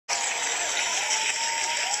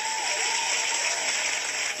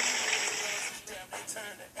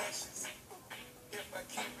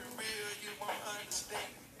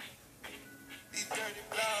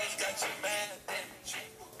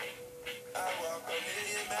I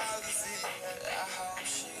hope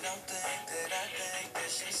she don't think that I think that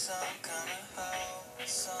she's some kind of hoe,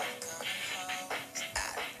 some kind of hoe.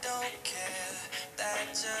 I don't care, that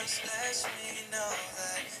just lets me know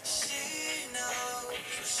that she knows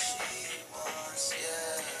what she wants,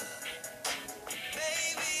 yeah.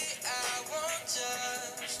 Baby, I won't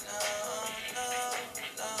judge, no, no,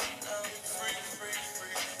 no, no. Free, free,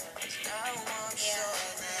 free. Now I'm sure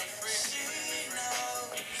that she knows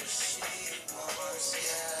what she wants,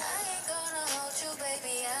 yeah. I ain't gonna hold you,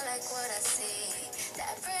 baby, I like what I see.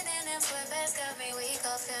 That print and sweatpants got me weak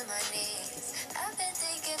off in my knees. I've been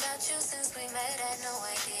thinking about you since we met at no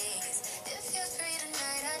IDs. If you're free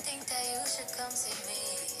tonight, I think that you should come see me.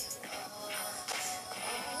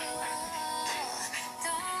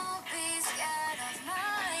 Don't be scared of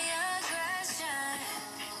my aggression.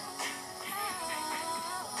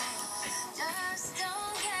 Just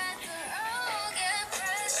don't get the wrong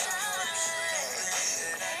impression.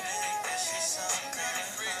 She's some kind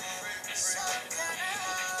of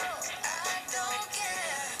I don't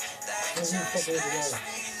care. That just lets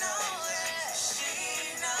me know that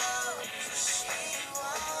she knows what she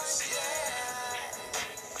wants, yeah.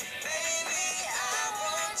 Baby, I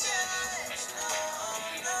won't judge. No,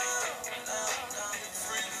 no, no, no.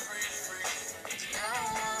 Free, free, free. Now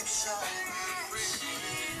I'm sure she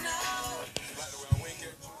knows.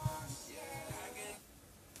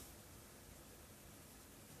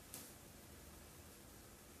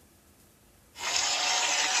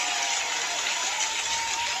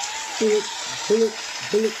 Bullet, bullet,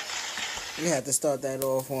 bullet. We had to start that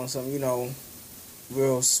off on some,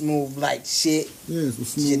 real smooth like shit. Yeah, it's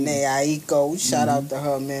smooth. Janae Aiko, shout out to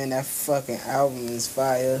her, man. That fucking album is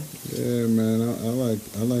fire. Yeah, man, I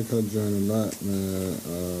like her joint a lot, man.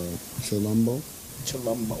 Chilumbo.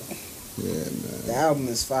 Yeah, man. The album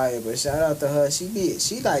is fire, but shout out to her. She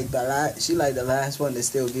like the last one to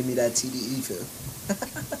still give me that TDE feel.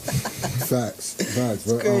 Facts.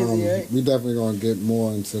 But crazy, right? We definitely gonna get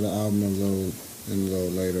more into the album a little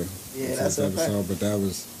later. Yeah, that's a fact. But that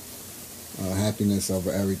was happiness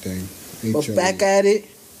over everything. But back at it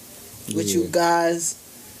with you guys,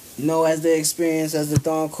 know as the experience as the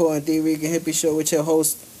Don Core and Dricanhippie show with your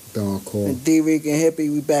host Don Core and Dricanhippie.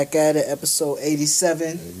 We back at it, episode 87.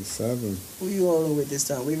 87. Who you rolling with this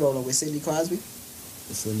time? We rolling with Sidney Crosby.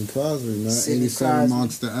 Sidney Crosby, man. Sidney 87 Crosby.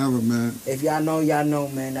 marks the era, man. If y'all know,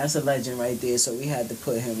 man. That's a legend right there. So we had to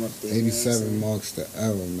put him up there. 87 marks the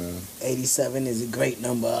era, man. 87 is a great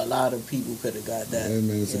number. A lot of people could have got that. Yeah,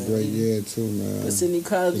 man. It's a great year too, man. But Sidney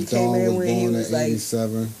Crosby The came Dawn in when he born was in like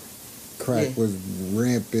 87. Crack was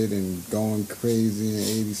rampant and going crazy in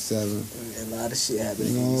 87. A lot of shit happened.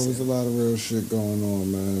 You know, there was a lot of real shit going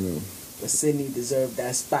on, man. But Sidney deserved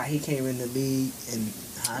that spot. He came in the league in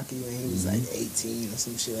hockey when he was like 18 or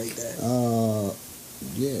some shit like that.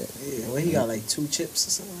 Yeah. Yeah, well, he got like 2 chips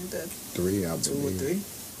or something like that. 3, I believe. 2 or 3. You know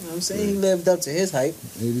what I'm saying? He lived up to his hype.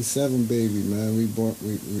 87 baby, man. We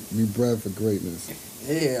bred for greatness.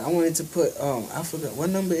 Yeah, I wanted to put I forgot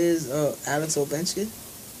what number is Alex Ovechkin.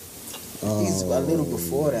 He's a little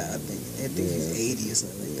before that, I think. I think he's 80 or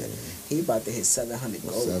something like that. He about to hit 700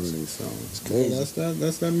 goals. 70 something. It's crazy. Yeah,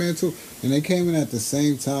 that's that man too. And they came in at the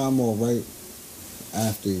same time or right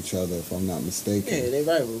after each other, if I'm not mistaken. Yeah, they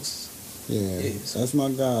rivals. Yeah, that's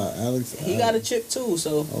my guy, Alex. He got a chip too,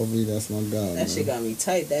 so. Ovi, that's my guy. That shit got me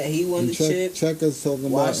tight. That he won the chip. Checkers talking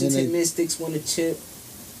about Washington Mystics won the chip.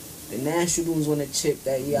 The Nationals won the chip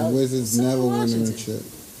that year. The Wizards never won the chip.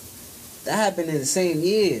 That happened in the same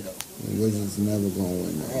year though. The Wizards never gonna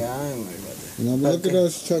win that. Yeah, I ain't worried about that. You know, but look at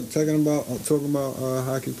us talking about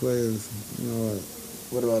hockey players. You know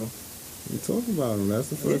what about them? We talk about them. That's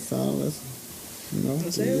the first time.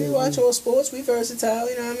 We watch all sports. We versatile.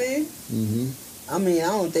 You know what I mean? Mm-hmm. I mean, I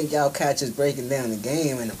don't think y'all catch us breaking down the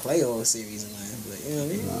game in the playoff series, man. But you know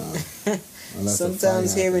what I mean?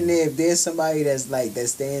 Sometimes here and there, if there's somebody that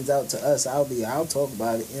stands out to us, I'll talk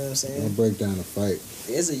about it. You know what I'm saying? I'll break down the fight.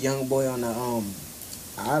 There's a young boy on the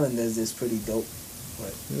Islanders that's pretty dope,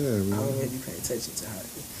 but yeah, man. I don't really pay attention to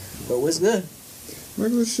hockey. But what's good?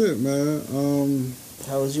 Regular shit, man.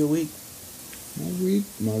 How was your week?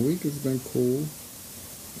 My week has been cool.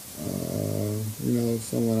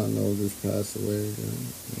 Someone I know just passed away again.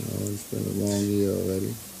 It's been a long year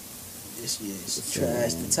already. This year is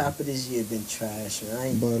trash. The top of this year been trash,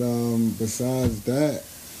 right? But besides that,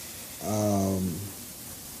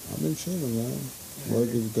 I've been chilling, man. Work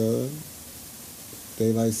is good.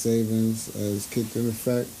 Daylight savings has kicked in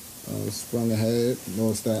effect. Sprung ahead,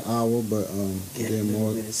 lost that hour, but getting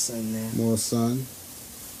more sun.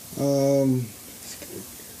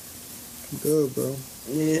 Good, bro.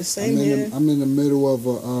 Yeah, same here. I'm in the middle of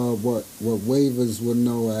what waivers would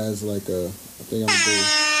know as like I think I'm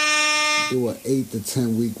gonna do an 8 to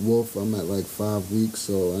 10 week wolf. I'm at like 5 weeks,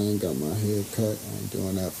 so I ain't got my hair cut. I ain't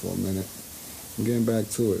doing that for a minute. I'm getting back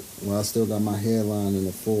to it. Well, I still got my hairline in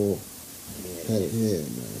the full head of hair,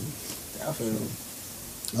 man. Definitely.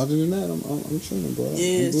 Other than that, I'm chilling, bro.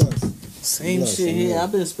 Yeah, I'm blessed. Same shit here.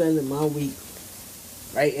 I've been spending my week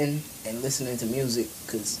writing and listening to music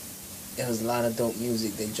because there was a lot of dope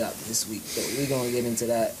music that dropped this week. But we're going to get into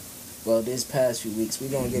that. Well, this past few weeks,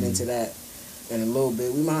 we're going to get into that in a little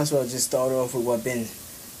bit. We might as well just start off with what's been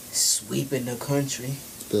sweeping the country.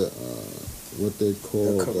 What they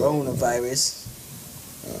call the coronavirus.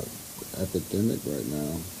 Epidemic right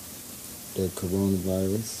now. The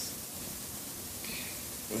coronavirus.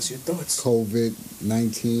 What's your thoughts?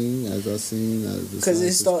 COVID-19, as I've seen. Because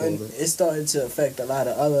it's starting to affect a lot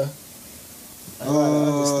of other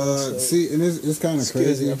stuff. So. See, and it's kind of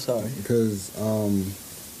crazy. Me, I'm sorry. Because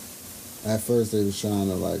at first they was trying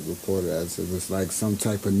to like report it as it was like some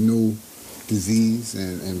type of new disease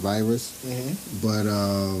and virus. Mm-hmm. But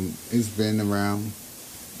it's been around,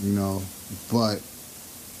 you know. But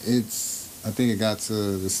I think it got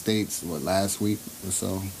to the States, last week or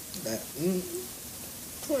so?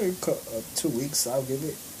 Probably 2 weeks, I'll give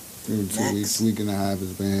it. 2 weeks, week and a half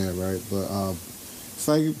it's been here, right? But it's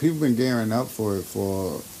like people been gearing up for it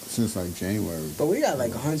since like January. But we got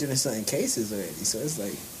like 100 and something cases already, so it's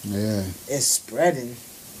like it's spreading.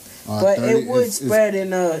 But 30, it would spread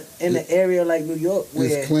in an area like New York where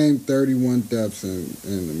it's claimed 31 deaths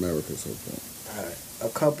in America so far. A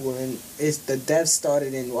couple, and the deaths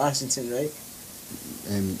started in Washington, right?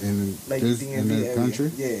 And like this, DMV in the area.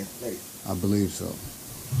 country? Yeah, like I believe so.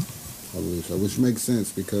 Which makes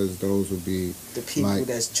sense because those would be the people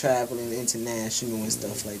that's traveling international and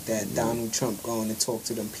stuff like that. Yeah. Donald Trump going to talk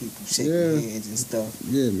to them people, shaking hands and stuff.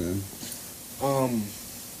 Yeah, man.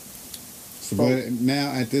 But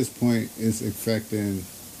now at this point, it's affecting,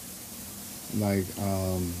 like,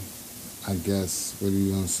 I guess, what are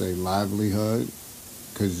you gonna say, livelihood?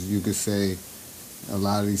 Because you could say a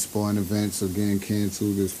lot of these sporting events are getting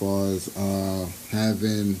canceled as far as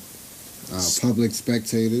having public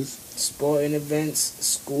spectators. Sporting events,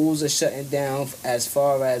 schools are shutting down as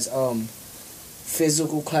far as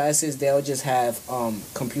physical classes. They'll just have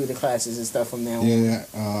computer classes and stuff from now on. Yeah,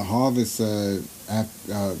 Harvard said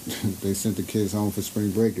they sent the kids home for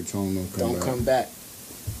spring break and told them don't come back.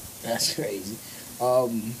 That's crazy.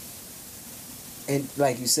 And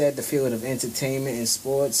like you said, the field of entertainment and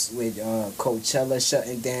sports with Coachella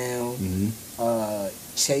shutting down. Mm-hmm.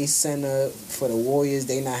 Chase Center for the Warriors,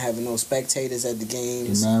 they not having no spectators at the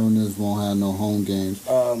games. The Mariners won't have no home games.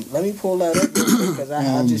 Let me pull that up because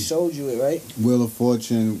I just showed you it, right? Wheel of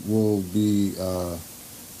Fortune will be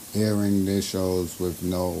airing their shows with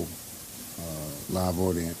no live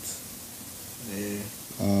audience. Yeah.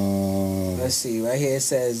 Let's see. Right here it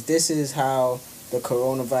says, this is how the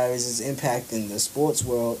coronavirus is impacting the sports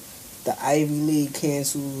world. The Ivy League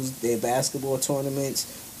cancels their basketball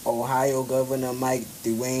tournaments. Ohio Governor Mike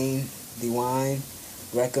DeWine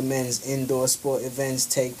recommends indoor sport events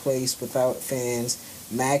take place without fans.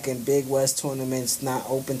 MAC and Big West tournaments not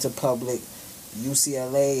open to public.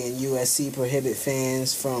 UCLA and USC prohibit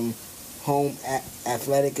fans from home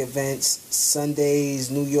athletic events. Sunday's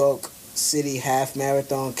New York City half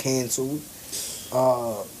marathon canceled.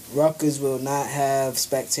 Rutgers will not have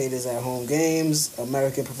spectators at home games.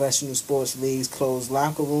 American professional sports leagues close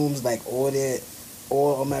locker rooms like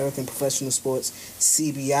all American professional sports.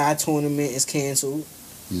 CBI tournament is canceled.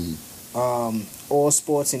 All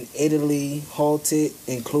sports in Italy halted,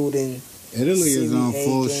 including Italy Serie is on A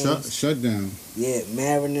full games. shutdown. Yeah,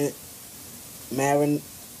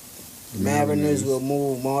 Mariners will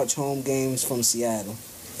move March home games from Seattle.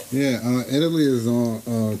 Yeah, Italy is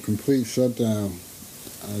on complete shutdown.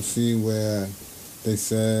 I've seen where they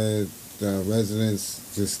said the residents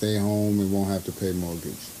just stay home and won't have to pay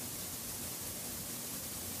mortgage.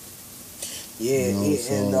 Yeah,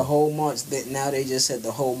 and the whole March now they just said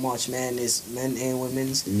the whole March Madness, men and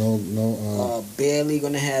women's. Barely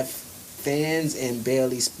gonna have fans and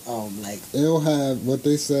barely they'll have what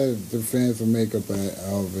they said the fans will make up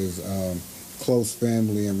of is close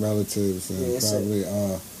family and relatives and probably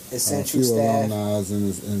essential a few staff. alumni and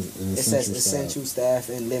it says essential staff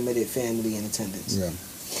and limited family in attendance. Yeah,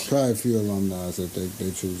 probably a few alumni if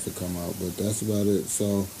they choose to come out, but that's about it.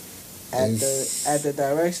 So. At the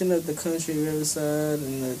direction of the country Riverside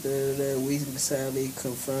and we sadly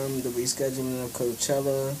confirmed the rescheduling of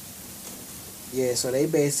Coachella. Yeah, so they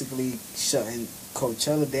basically shutting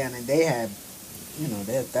Coachella down, and they have,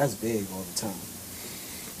 that's big all the time.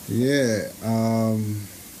 Yeah.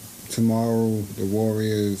 Tomorrow the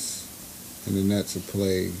Warriors and the Nets will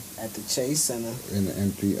play At the Chase Center. in the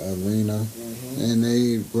empty arena. Mm-hmm. And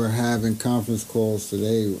they were having conference calls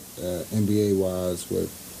today, NBA wise, with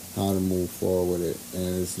how to move forward with it.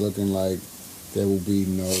 And it's looking like there will be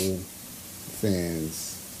no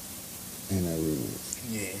fans in arenas.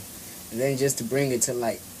 Yeah. And then just to bring it to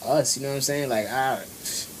like us, you know what I'm saying? Like our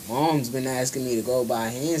mom's been asking me to go buy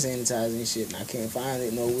hand sanitizer and shit, and I can't find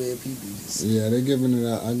it nowhere. People just Yeah, they giving it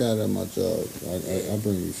out. I got it at my job. Yeah. I'll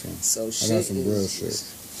bring you some. so I shit. got some real shit.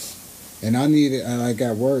 And I need it, and like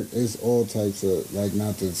at work, it's all types of, like,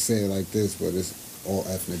 not to say it like this, but it's all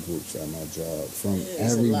ethnic groups at my job. From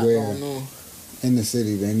There's a lot everywhere going on. in the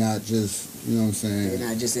city. They not just, you know what I'm saying? They're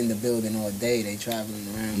not just in the building all day. They traveling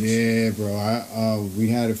around. Yeah, bro. We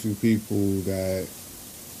had a few people that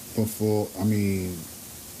before, I mean,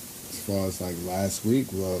 as far as like last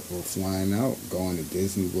week, were flying out, going to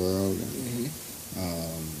Disney World and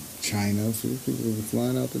China. A few people were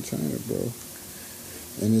flying out to China, bro.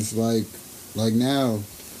 And it's like now,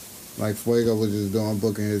 like Fuego was just doing,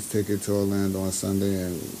 booking his ticket to Orlando on Sunday,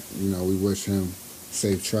 and you know we wish him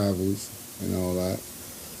safe travels and all that.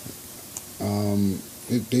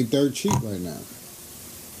 They dirt cheap right now.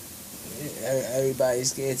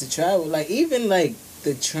 Everybody's scared to travel. Like even like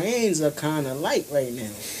the trains are kind of light right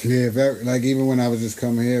now. Yeah, like even when I was just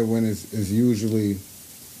coming here, when it's usually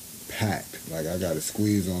packed. Like I got to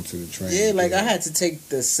squeeze onto the train. Yeah, like I had to take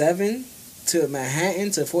the 7 to Manhattan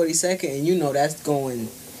to 42nd, and you know that's going.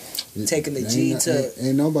 Taking the G to...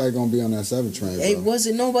 Ain't nobody gonna be on that 7 train, bro. Ain't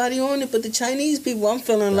wasn't nobody on it but the Chinese people. I'm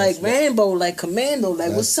feeling like Rambo, like Commando,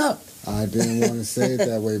 like what's up? I didn't want to say it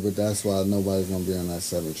that way, but that's why nobody's gonna be on that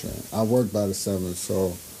 7 train. I work by the 7,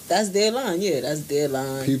 so... That's their line, yeah, that's their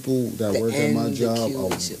line. People that work at my job are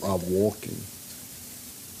like walking.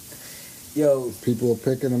 Yo, people are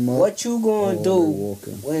picking them up. What you gonna do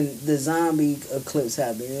when the zombie eclipse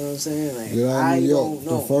happen? You know what I'm saying? Like, get out of New York. Don't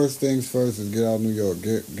know. The first things first is get out of New York.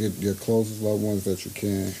 Get your closest loved ones that you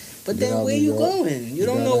can. But then where you going? You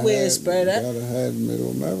don't know where it's spread at. You gotta have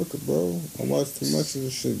Middle America, bro. I watch too much of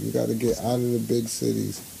this shit. You gotta get out of the big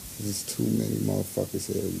cities. There's too many motherfuckers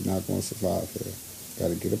here. You're not gonna survive here.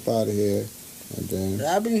 Gotta get up out of here. And then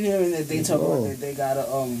I've been hearing that they talk about that they gotta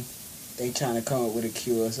they trying to come up with a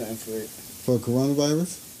cure or something for it. For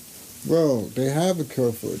coronavirus? Bro, they have a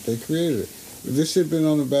cure for it. They created it. This shit been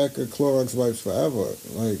on the back of Clorox wipes forever.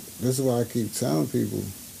 Like, this is why I keep telling people.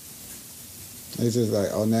 It's just like,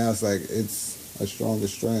 oh, now it's like, it's a stronger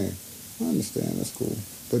strain. I understand, that's cool.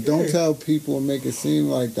 But don't tell people and make it seem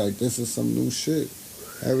like this is some new shit.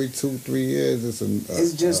 Every 2-3 years,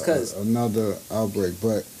 it's just cause another outbreak.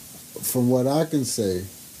 But from what I can say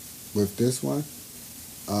with this one,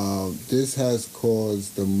 this has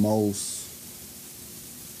caused the most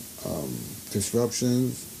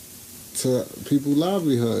disruptions to people's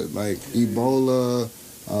livelihood, like Ebola,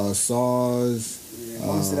 SARS. Yeah,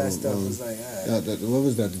 most of that stuff was like, what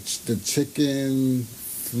was that? The chicken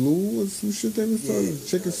flu or some shit they was talking.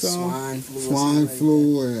 Chicken swine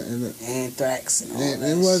flu, and anthrax and all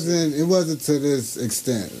that. It wasn't to this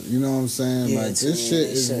extent. You know what I'm saying? Yeah, like this shit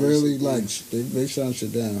is really like they shutting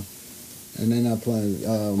shit down, and they're not playing.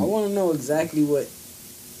 I want to know exactly what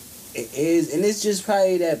it is, and it's just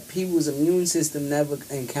probably that people's immune system never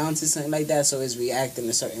encountered something like that, so it's reacting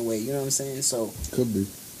a certain way. You know what I'm saying? So could be.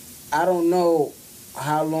 I don't know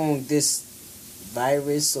how long this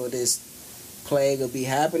virus or this plague will be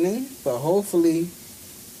happening, but hopefully,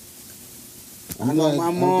 I know my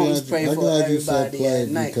mom's praying for everybody at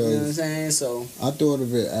night. You know what I'm saying? So I thought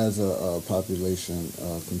of it as a population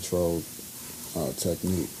control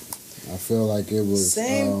technique. I feel like it was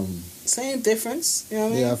same difference. You know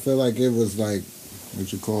what I mean? Yeah, I feel like it was like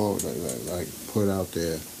what you call like put out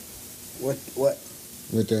there. What?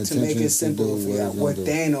 With the to make it simple for y'all, what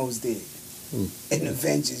Thanos did in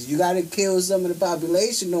Avengers. You got to kill some of the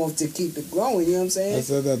population off to keep it growing. You know what I'm saying? I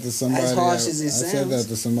said that to somebody. As harsh as it sounds. I said that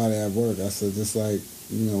to somebody at work. I said, just like,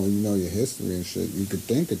 when you know your history and shit, you could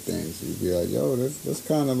think of things. You'd be like, yo, that's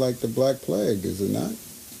kind of like the Black Plague, is it not?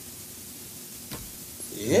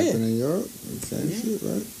 Yeah. Happened in Europe, same shit,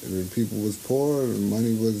 right? I mean, people was poor and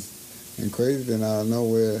money was crazy, then out of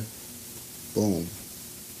nowhere, boom.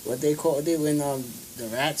 What they called it when the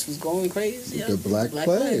rats was going crazy? The Black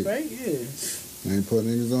Plague, right? Yeah. They put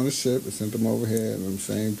niggas on the ship and sent them over here, and them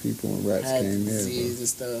same people and rats came here. Disease and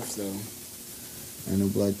stuff, so. And the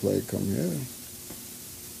Black Plague come here.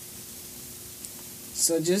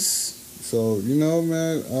 So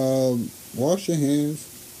man, wash your hands.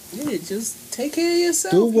 Yeah, just take care of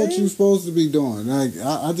yourself. Do what you're supposed to be doing. Like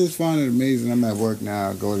I just find it amazing. I'm at work now.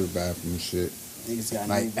 I go to the bathroom and shit. Niggas got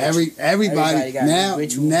Like new everybody got now, new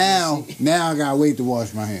rituals and shit. now I gotta wait to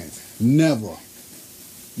wash my hands. Never.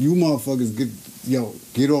 You motherfuckers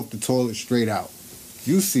get off the toilet straight out.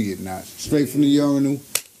 You see it now. Straight from the urinal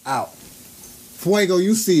out. Fuego,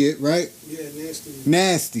 you see it, right? Yeah, nasty.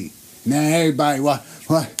 Nasty. Now everybody what?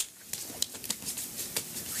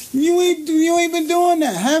 You ain't been doing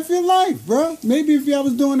that half your life, bro. Maybe if y'all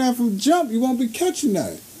was doing that from jump, you won't be catching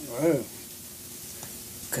that. Right.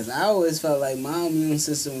 Cause I always felt like my immune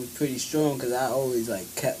system was pretty strong. Cause I always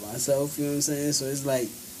like kept myself. You know what I'm saying? So it's like,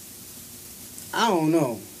 I don't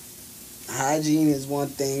know. Hygiene is one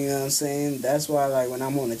thing. You know what I'm saying? That's why like when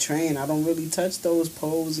I'm on the train, I don't really touch those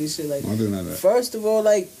poles and shit like. I do not that. First of all,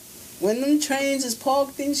 like when them trains is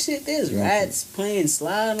parked and shit, there's rats playing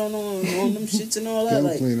slide on them shits and all that. They don't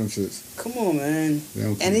like, clean them shits. Come on, man.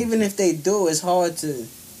 And even if they do, it's hard to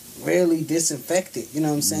really disinfect it. You know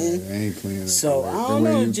what I'm saying? Yeah, they ain't cleaning it. So I don't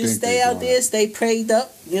know. Just stay out there, stay prayed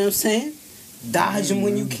up. You know what I'm saying? Dodge them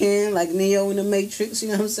when you can, like Neo in the Matrix. You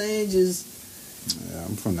know what I'm saying? Just. Yeah,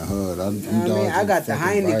 I'm from the hood. I got the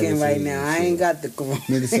Heineken right now. I ain't got the Corona.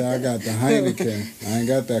 Nigga say I got the Heineken. I ain't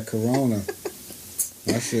got that Corona.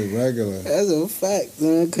 That shit regular. That's a fact,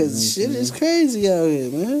 man. Cause shit is crazy out here,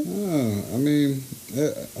 man. I mean,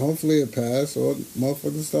 hopefully it pass or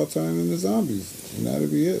motherfuckers start turning into zombies, and that'll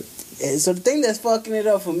be it. And so the thing that's fucking it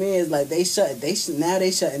up for me is like now they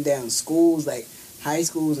shutting down schools, like high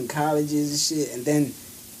schools and colleges and shit, and then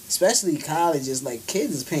especially colleges, like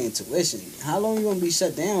kids is paying tuition. How long you gonna be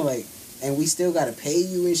shut down, like, and we still gotta pay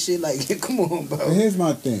you and shit? Like, come on, bro. But here's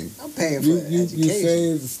my thing. I'm paying for education. You say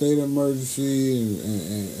it's a state of emergency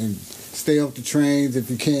and stay off the trains if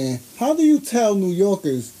you can. How do you tell New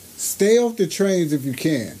Yorkers stay off the trains if you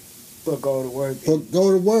can? But go to work. But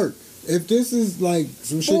go to work. If this is like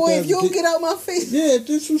some shit boy, if you don't get out my face. Yeah, if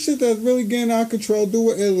this is some shit that's really getting out of control, do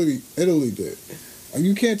what Italy did.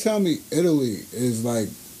 You can't tell me Italy is like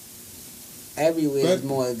everywhere is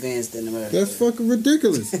more advanced than America. That's fucking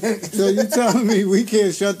ridiculous. So you telling me we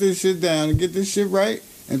can't shut this shit down and get this shit right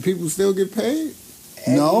and people still get paid?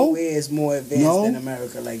 No. Everywhere is more advanced than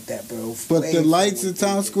America like that, bro. But the lights in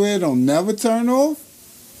Times Square don't never turn off?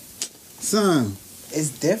 Son. It's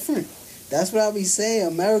different. That's what I be saying.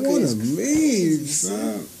 America is crazy,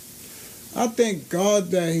 son. I thank God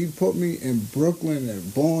that he put me in Brooklyn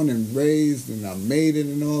and born and raised and I made it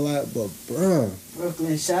and all that, but bruh.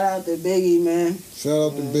 Brooklyn, shout out to Biggie, man.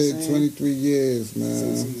 Shout out to Big, 23 years, man.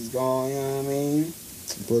 Since he's gone, you know what I mean?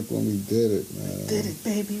 Brooklyn, we did it, man. We did it,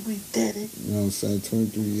 baby, we did it. You know what I'm saying?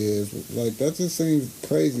 23 years. Like, that just seems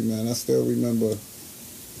crazy, man. I still remember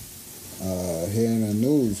hearing the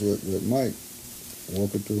news with Mike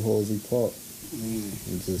walking through Halsey Park.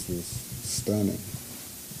 It just was stunning.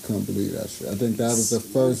 Couldn't believe that shit. I think that was the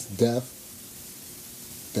first death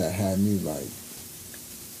that had me like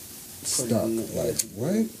stuck. Like,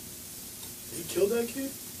 what? He killed that kid?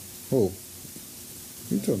 Who?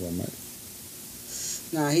 You talking about Mike?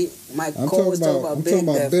 Nah, Mike Cole was talking about Big. I'm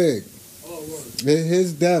talking about Big. Oh, what?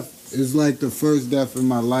 His death is like the first death in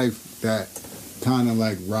my life that kind of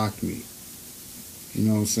like rocked me. You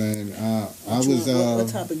know what I'm saying? What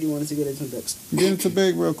topic you wanted to get into next? Get into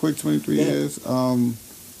Big real quick. 23 years.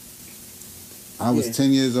 I was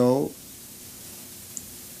 10 years old.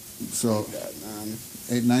 So,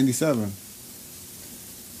 97.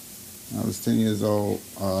 I was 10 years old.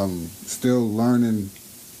 Still learning,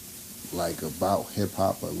 like, about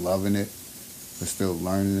hip-hop, but loving it. But still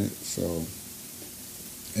learning it. So,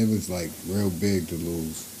 it was, like, real big to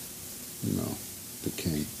lose, you know, the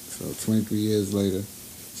king. So, 23 years later,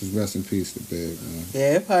 just rest in peace to Big, man.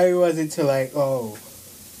 Yeah, it probably wasn't until, like,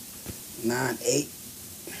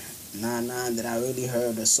 9 that I really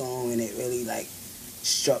heard the song and it really like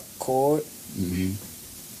struck chord.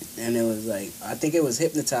 And it was like, I think it was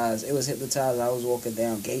Hypnotized. It was Hypnotized. I was walking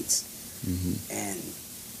down Gates and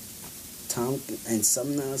Tom and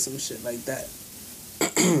some shit like that.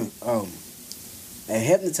 And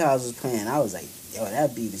Hypnotized was playing. I was like, yo,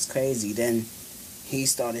 that beat is crazy. Then he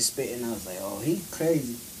started spitting. I was like, oh, he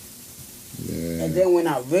crazy. Yeah. And then when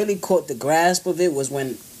I really caught the grasp of it was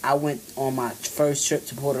when I went on my first trip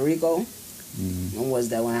to Puerto Rico. When was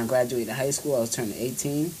that? When I graduated high school, I was turning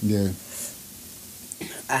 18. Yeah.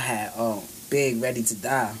 I had Big Ready to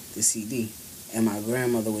Die, the CD. And my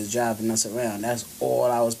grandmother was driving us around. That's all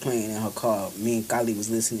I was playing in her car. Me and Kali was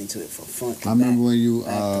listening to it from front to I remember back, when you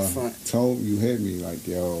told you hit me like,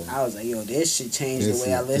 yo. I was like, yo, this shit changed the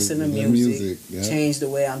way I listen to music. Changed the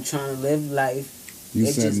way I'm trying to live life. You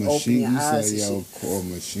it said just machine. Your you eyes said yo, shit. called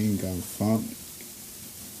Machine Gun Funk.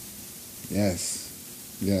 Yes.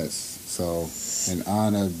 So in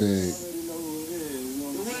honor of Big.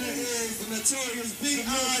 Notorious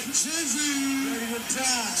B.I. Jizzy. Ready to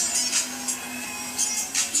die.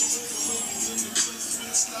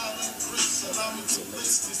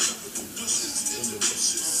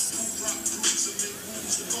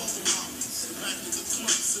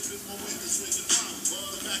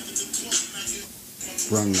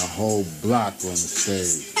 Bring the whole block on the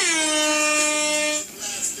stage.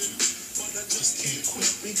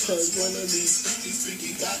 Because one of these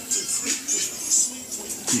got to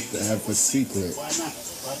Keep the F a secret. Why not?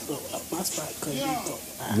 My spot couldn't be thought.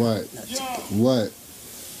 What? What?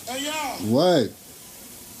 Hey, yo. What?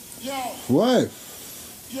 Yo. What?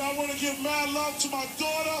 Yo, I want to give mad love to my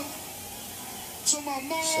daughter, to my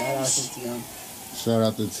mom. Shout out to Tiana. Shout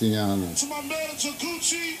out to Tiana. To my manager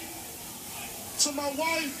Gucci, to my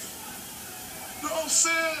wife. You know what I'm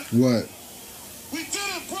saying? What? We did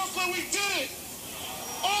it, Brooklyn, we did it.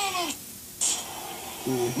 All of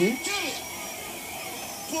Mm-hmm. we did it.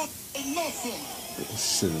 For nothing.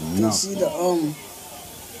 Shit, You enough.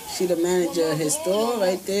 see the manager of his store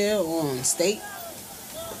right there on State,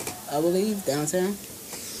 I believe, downtown.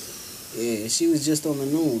 Yeah, she was just on the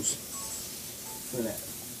news for that.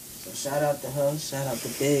 So shout out to her, shout out to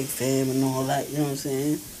Big Fam and all that, you know what I'm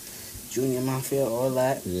saying? Junior Mafia, all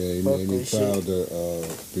that. Yeah, he made Brooklyn me shit. proud to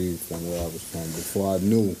be from where I was from before I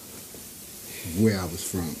knew where I was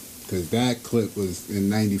from. Because that clip was in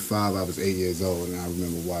 95, I was 8 years old, and I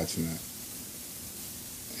remember watching that.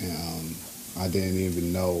 And I didn't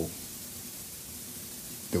even know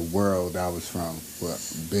the world I was from, what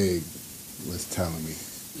Big was telling me.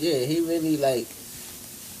 Yeah, he really like.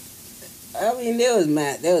 I mean, there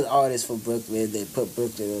was artists from Brooklyn that put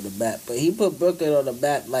Brooklyn on the map, but he put Brooklyn on the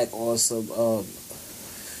map like on some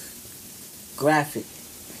graphic.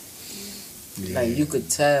 Yeah. Like you could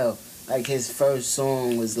tell, like his first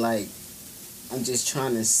song was like, "I'm just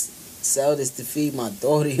trying to sell this to feed my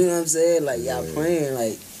daughter." You know what I'm saying? Like y'all Yeah. playing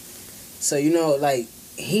like, so you know, like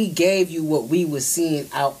he gave you what we was seeing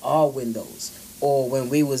out our windows or when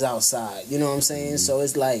we was outside. You know what I'm saying? So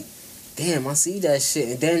it's like, damn, I see that shit,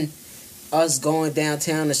 and then us going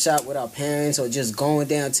downtown to shop with our parents or just going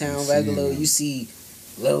downtown regular, you see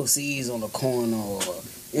Lil C's on the corner or,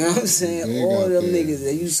 you know what I'm saying? Big All out them there. niggas,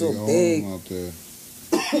 they used so See all big. them out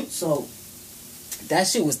there. So that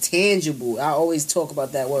shit was tangible. I always talk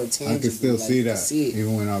about that word tangible. I can still like, see you that. can see it.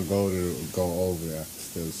 Even when I go over there, I can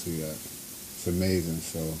still see that. It's amazing.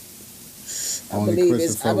 So I only believe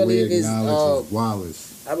Christopher we it's acknowledge is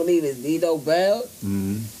Wallace. I believe it's Nino Bell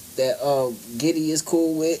Mm-hmm. that Giddy is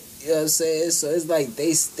cool with. You know what I'm saying? So it's like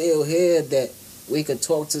they still here that we could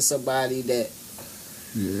talk to somebody that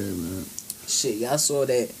Yeah, man. shit. Y'all saw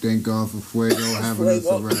that Thank God for Fuego having us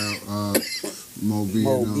Fuego. around. Moby and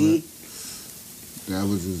all Moby. that. That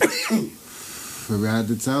was his. I had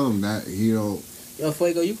to tell him that he don't. Yo,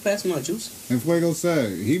 Fuego, you can pass me my juice. And Fuego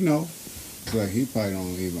said he know, but he probably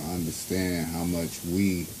don't even understand how much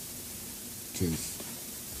we just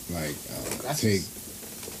like take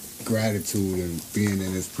gratitude and being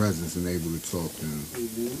in his presence and able to talk to him.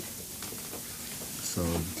 Mm-hmm. So,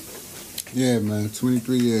 yeah, man,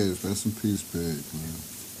 23 years. Rest in peace, Pig, man.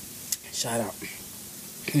 Shout out.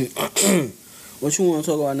 What you want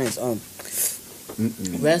to talk about next?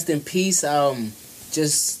 Rest in peace.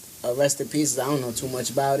 Just rest in peace. I don't know too much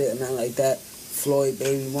about it or nothing like that. Floyd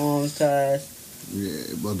baby mom's passed.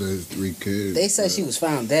 Yeah, but there's 3 kids. They said she was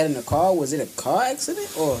found dead in the car. Was it a car accident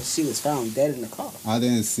or she was found dead in the car? I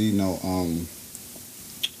didn't see no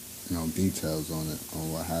details on it,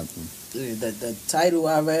 on what happened. The title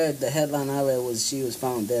I read, the headline I read was she was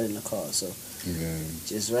found dead in the car. So Yeah.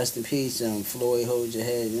 just rest in peace. Floyd, hold your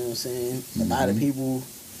head. You know what I'm saying? A lot of people,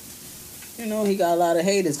 you know, he got a lot of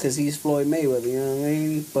haters because he's Floyd Mayweather. You know what I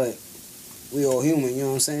mean? But we all human. You know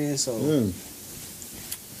what I'm saying? So Yeah.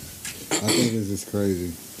 I think it's just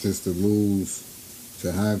crazy just to lose,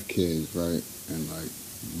 to have kids, right? And like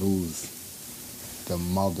lose the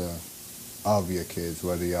mother of your kids,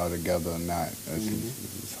 whether y'all together or not. That's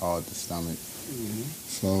it's hard to stomach.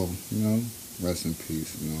 So, you know, rest in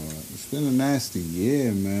peace. You know, it's been a nasty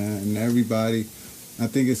year, man. And everybody, I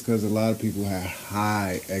think it's because a lot of people had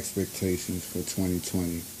high expectations for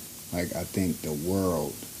 2020. Like, I think the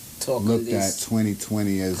world talking looked at this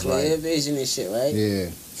 2020 as clear like, vision and shit, right? yeah,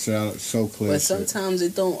 so clear. But shit. sometimes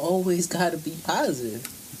it don't always gotta be positive.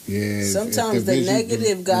 Yeah, Sometimes the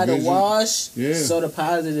negative gotta wash Yeah. so the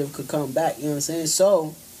positive could come back. You know what I'm saying?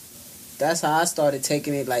 So that's how I started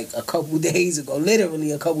taking it. Like a couple days ago,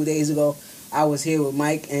 literally a couple days ago, I was here with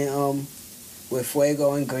Mike and with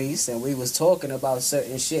Fuego and Grease, and we was talking about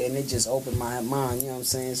certain shit, and it just opened my mind. You know what I'm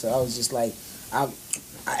saying? So I was just like, I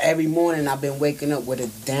every morning I've been waking up with a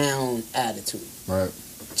down attitude. Right.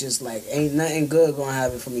 just like ain't nothing good gonna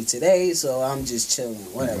happen for me today, so I'm just chilling,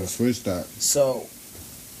 whatever. Switch that. So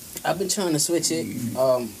I've been trying to switch it.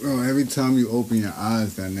 Bro, every time you open your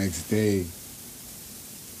eyes that next day,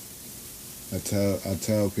 I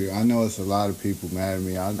tell people, I know it's a lot of people mad at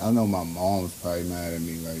me. I know my mom's probably mad at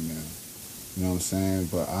me right now. You know what I'm saying?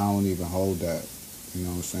 But I don't even hold that. You know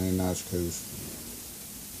what I'm saying? That's because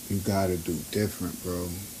you got to do different, bro.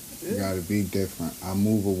 You got to be different. I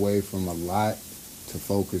move away from a lot to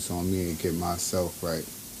focus on me and get myself right.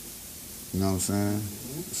 You know what I'm saying?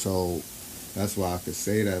 So that's why I could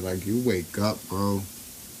say that. Like, you wake up, bro.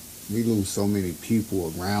 We lose so many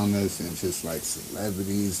people around us and just like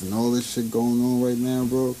celebrities and all this shit going on right now,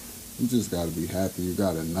 bro. You just got to be happy you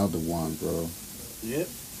got another one, bro. Yep.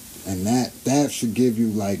 And that should give you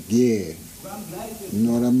like, yeah. You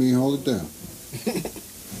know what I mean? Hold it down.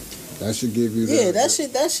 That should give you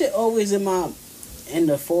that shit always in the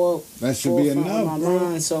that should be enough, of my bro.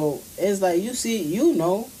 mind. So it's like, you see,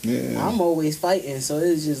 Yeah. I'm always fighting, so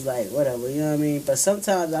it's just like whatever, you know what I mean? But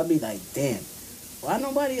sometimes I'll be like, damn, why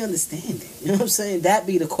nobody understand it? You know what I'm saying? That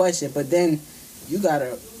be the question. But then you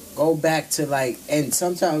gotta go back to like, and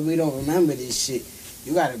sometimes we don't remember this shit.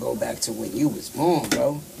 You gotta go back to when you was born,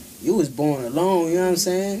 bro. You was born alone, you know what I'm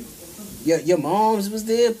saying? Your mom's was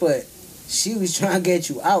there, but she was trying to get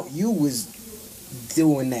you out. You was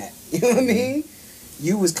doing that. You know what I mean?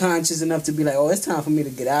 You was conscious enough to be like, oh, it's time for me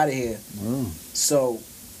to get out of here. So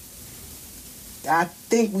I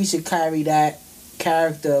think we should carry that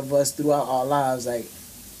character of us throughout our lives. Like,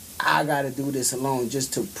 I gotta do this alone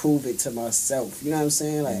just to prove it to myself. You know what I'm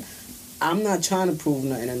saying? Like, I'm not trying to prove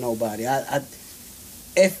nothing to nobody.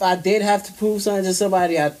 If I did have to prove something to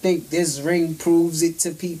somebody, I think this ring proves it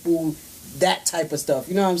to people. That type of stuff.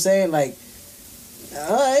 You know what I'm saying? Like,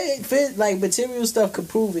 like material stuff could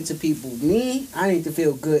prove it to people. Me, I need to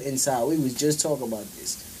feel good inside. We was just talking about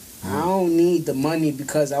this. I don't need the money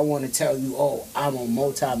because I want to tell you, oh, I'm a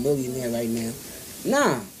multi-millionaire right now.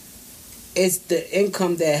 Nah. It's the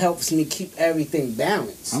income that helps me keep everything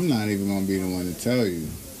balanced. I'm not even going to be the one to tell you.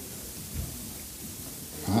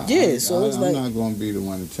 I'm not going to be the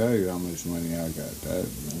one to tell you how much money I got.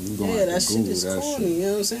 That shit is corny, you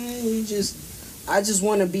know what I'm saying? I just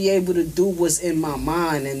want to be able to do what's in my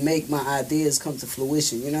mind and make my ideas come to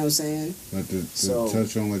fruition, you know what I'm saying? But to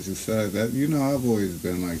touch on what you said, that I've always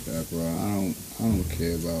been like that, bro. I don't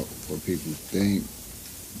care about what people think.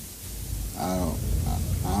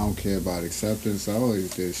 I don't care about acceptance. I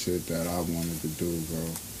always did shit that I wanted to do,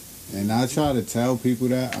 bro. And I try to tell people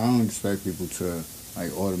that. I don't expect people to like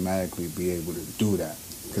automatically be able to do that,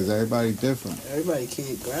 because everybody different. Everybody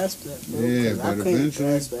can't grasp that, bro. Yeah, but I can't eventually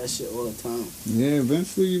grasp that shit all the time. Yeah,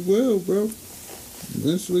 eventually you will, bro.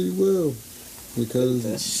 Eventually you will, because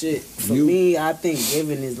that shit for me, I think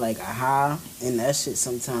giving is like a high, and that shit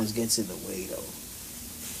sometimes gets in the way though.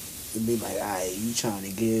 To be like, alright, you trying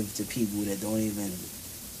to give to people that don't even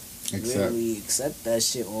really accept that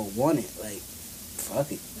shit or want it. Like, fuck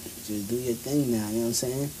it, just do your thing now. You know what I'm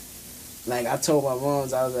saying? Like, I told my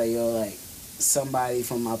moms, I was like, yo, like, somebody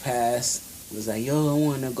from my past was like, yo, I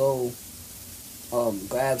want to go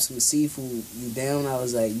grab some seafood. You down? I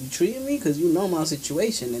was like, you treating me? Because you know my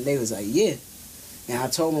situation. And they was like, yeah. And I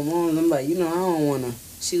told my mom, I'm like, I don't want to.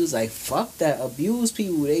 She was like, fuck that. Abuse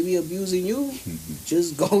people. They be abusing you.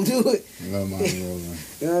 Just go do it. Love my rolling.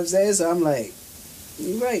 You know what I'm saying? So I'm like,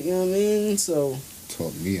 you're right. You know what I mean? So.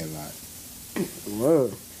 Taught me a lot.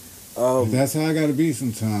 Word. That's how I gotta be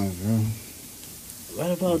sometimes, bro.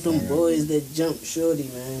 What about them boys that jumped Shorty,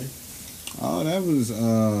 man? Oh, that was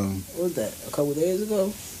what was that? A couple days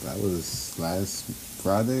ago? That was last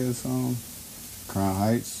Friday or something. Crown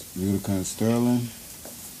Heights, Utica and Sterling.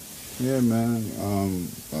 Yeah, man.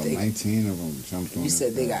 About 19 of them jumped on. You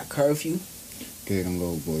said they got curfew? Gave them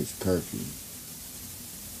little boys curfew.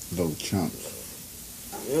 Little chumps.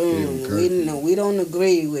 We don't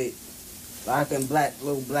agree with locking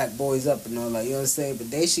little black boys up and all that, you know what I'm saying? But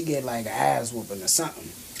they should get like an ass whooping or something.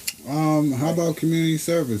 How about community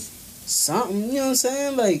service? Something, you know what I'm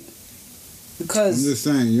saying? Like, because I'm just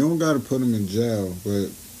saying, you don't gotta put them in jail, but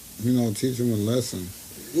teach them a lesson.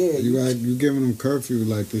 Yeah, you giving them curfew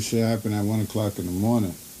like this shit happened at 1:00 in the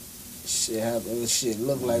morning. Shit happened. Shit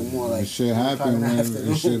looked like more like. Shit happened when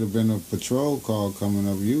it should have been a patrol car coming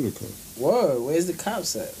up Utica. Word, where's the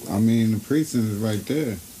cops at? I mean, the precinct is right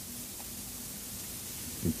there.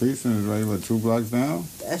 The precinct is right, 2 blocks down?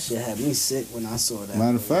 That shit had me sick when I saw that.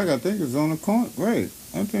 Matter of fact, I think it's on the corner. Right.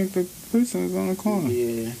 I think the precinct is on the corner.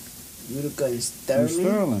 Yeah. Utica and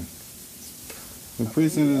Sterling. The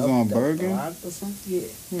precinct is on Bergen. Block or something? Yeah.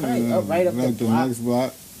 Probably up right up like the block. Next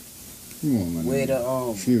block. Come on, man. Where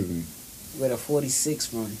the Excuse me. where the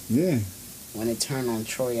 46 run. Yeah. When it turned on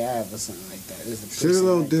Troy Ave or something like that. Shit a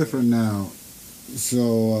little different now.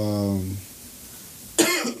 So,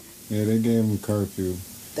 yeah, they gave him curfew.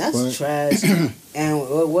 That's trash. And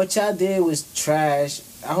what y'all did was trash.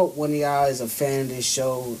 I hope one of y'all is a fan of this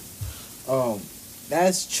show.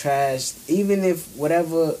 That's trash. Even if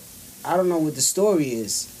whatever, I don't know what the story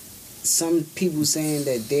is. Some people saying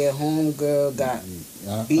that their homegirl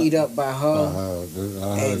got beat up by her,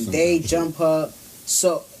 and they jump her.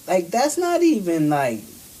 So, like, that's not even, like,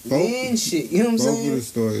 man shit. You know what I'm saying? Both of the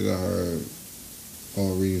stories I heard,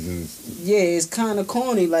 all reasons. Yeah, it's kind of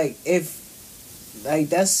corny. Like, if, like,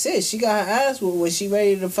 that's it. She got her ass whooped. When she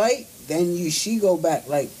ready to fight, then she go back.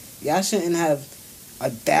 Like, y'all shouldn't have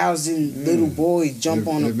 1,000 little boys jump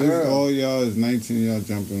on a girl. If all y'all is 19, y'all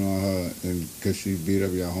jumping on her, and because she beat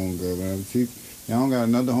up your homegirl, y'all don't got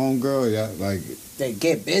another homegirl, y'all, like... They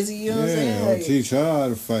get busy, you know what I'm saying? Like, teach her how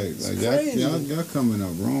to fight. Like, y'all coming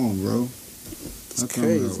up wrong, bro. Y'all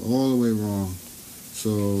coming up all the way wrong.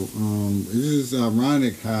 So, it's just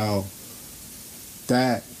ironic how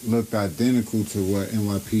that looked identical to what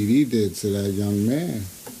NYPD did to that young man.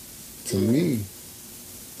 To me.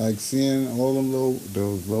 Like, seeing all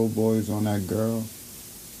those little boys on that girl,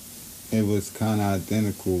 it was kind of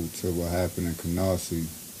identical to what happened in Canarsie.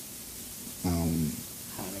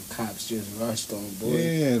 How the cops just rushed on boys.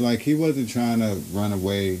 Yeah, like, he wasn't trying to run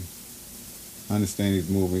away. I understand he's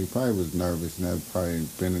moving. He probably was nervous. Never probably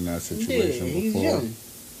been in that situation before. He's young.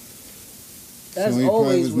 That's so he always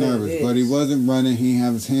probably was nervous, but he wasn't running. He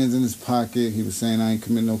had his hands in his pocket. He was saying, I ain't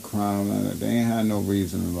commit no crime. They ain't had no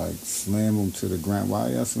reason to, like, slam him to the ground. Why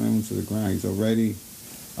y'all slam him to the ground? He's already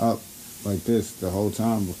up like this the whole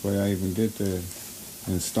time before y'all even get there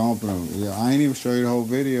and stomping him. Yeah, I ain't even show you the whole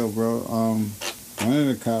video, bro. One of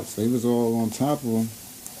the cops, they was all on top of him.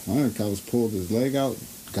 One of the cops pulled his leg out,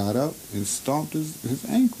 got up, and stomped his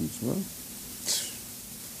ankles, bro.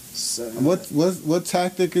 So, What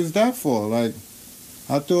tactic is that for? Like,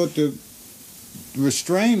 I thought to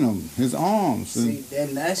restrain him, his arms. See,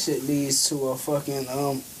 then that shit leads to a fucking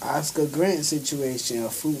Oscar Grant situation, a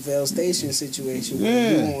Fruitvale Station situation,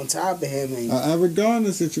 where you on top of him and Eric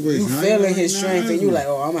Garner situation. You feeling his strength and you like,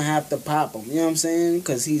 oh, I'm gonna have to pop him. You know what I'm saying?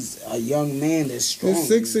 Because he's a young man that's strong. There's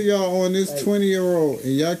 6 of y'all on this 20-year-old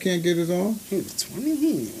and y'all can't get his arm? He was 20?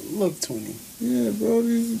 He didn't look 20. Yeah, bro.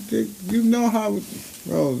 You know how,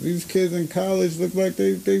 bro, these kids in college look like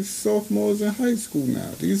they sophomores in high school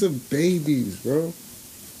now. These are babies, bro.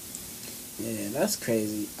 Yeah, that's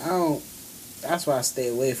crazy. That's why I stay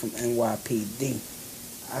away from NYPD.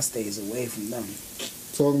 I stays away from them.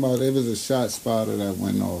 Talking about, there was a shot spotter that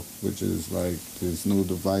went off, which is like this new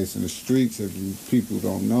device in the streets. If you people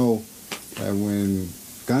don't know, that when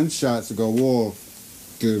gunshots go off,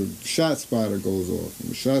 the shot spotter goes off. When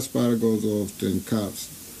the shot spotter goes off, then cops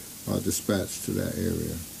are dispatched to that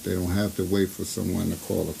area. They don't have to wait for someone to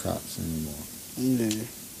call the cops anymore. Yeah.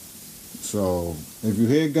 So, if you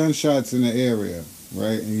hear gunshots in the area,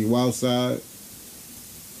 right, and you outside,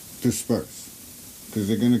 disperse. Because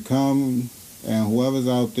they're going to come, and whoever's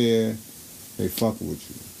out there, they fucking with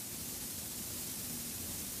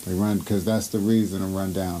you. They run, because that's the reason to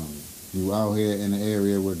run down on you. You out here in the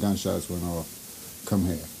area where gunshots went off, come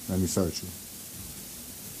here, let me search you.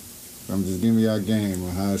 I'm just giving y'all game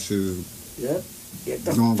on how shit is. Yep. Get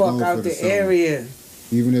the fuck out the area.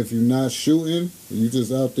 Even if you're not shooting, you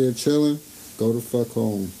just out there chilling, go the fuck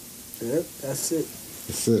home. Yep, that's it.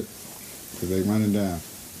 That's it. Because they running down.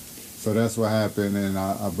 So that's what happened, and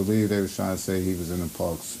I believe they was trying to say he was in the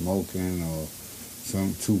park smoking, or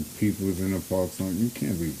two people was in the park smoking. You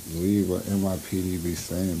can't believe what NYPD be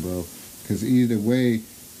saying, bro. Because either way,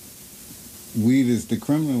 weed is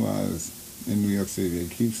decriminalized in New York City.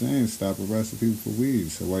 They keep saying stop arresting people for weed.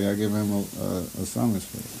 So why y'all giving him a summons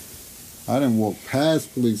for it? I didn't walk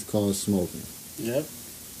past police cars smoking. Yep.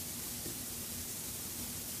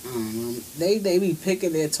 They be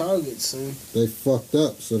picking their targets, son. They fucked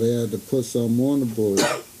up, so they had to put something on the board.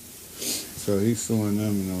 So he's suing them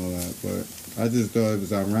and all that. But I just thought it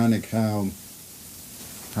was ironic how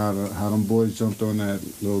them boys jumped on that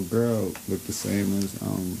little girl looked the same as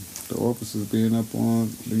the officers being up on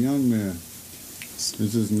the young man. It's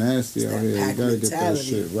just nasty out here. You gotta get that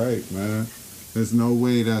shit right, man. There's no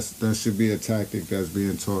way that should be a tactic that's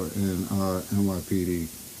being taught in NYPD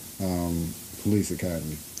police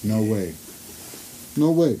academy. No way.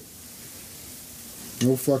 No way.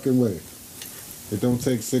 No fucking way. It don't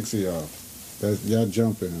take 6 of y'all. Y'all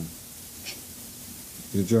jumping him.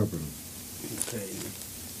 You're jumping him. Okay.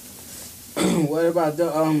 What about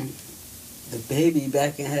the baby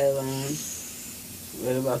back in headlines?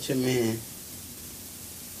 What about your man?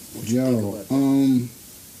 What you think Yo, about that?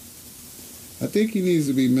 I think he needs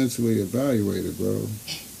to be mentally evaluated, bro.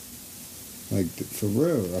 Like, for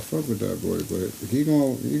real, I fuck with that boy, but he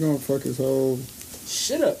gonna fuck his whole...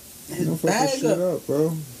 Shit up. He His gonna fuck his bag shit up. up,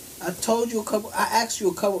 bro. I asked you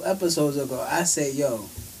a couple episodes ago, I said, yo,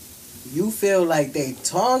 you feel like they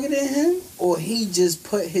targeted him or he just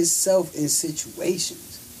put himself in situations?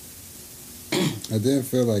 I didn't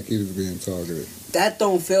feel like he was being targeted. That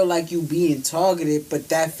don't feel like you being targeted, but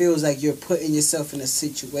that feels like you're putting yourself in a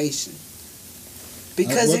situation.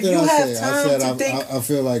 Because What if did you I have say? time to think, I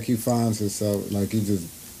feel like he finds himself, like he just...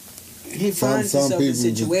 he finds himself in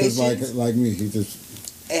situations, just, like me, he just...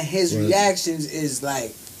 and his Right. reactions is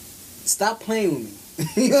like, stop playing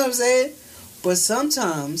with me. You know what I'm saying? But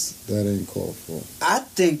sometimes, That ain't called for. I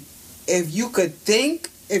think if you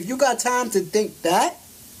got time to think that,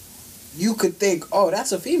 you could think, oh,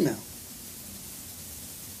 that's a female.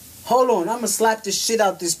 Hold on, I'm going to slap the shit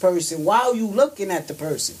out this person while you looking at the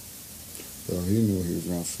person. Bro, he knew he was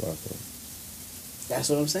gonna slap her. That's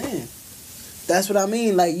what I'm saying. That's what I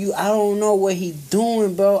mean. Like, I don't know what he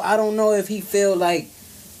doing, bro. I don't know if he feel like,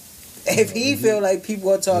 feel like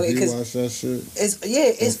people are talking. If you Cause watch that shit,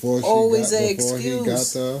 it's always an before he got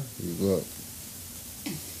excuse. there, you look.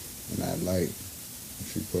 And that light,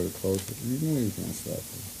 if she put it closer, you knew he was gonna slap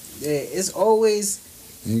her. Yeah, it's always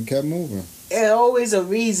And he kept moving. always a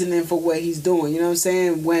reasoning for what he's doing. You know what I'm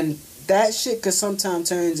saying? When that shit could sometimes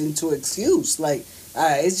turns into an excuse. Like,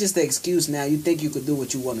 alright, it's just an excuse now. You think you could do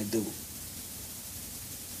what you want to do.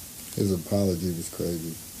 His apology was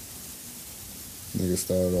crazy. Nigga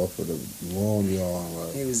started off with a long yawn.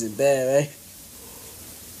 Like, He was in bed, right?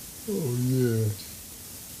 oh yeah.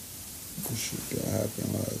 This shit that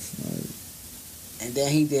happened last night. And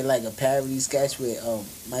then he did like a parody sketch with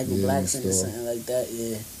Michael Yeah, Blackson or sure. something like that.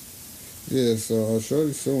 Yeah. Yeah, so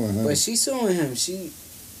Shorty's suing him. But she's suing him. She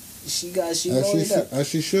as wrote it up. as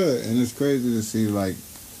she should. And it's crazy to see, like,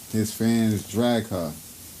 his fans drag her.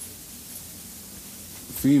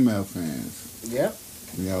 Female fans. Yep.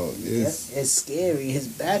 Yo, It's scary. It's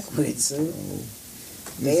backwards, son. Oh,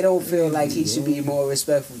 They don't feel like he should be more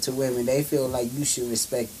respectful to women. They feel like you should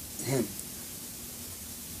respect him.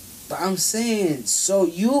 But I'm saying, so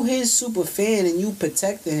you his super fan and you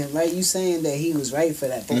protected him, right? You saying that he was right for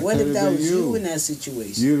that. But It what if could've that been was you. you in that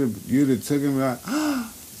situation? You'd have took him like,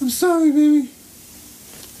 I'm sorry, baby.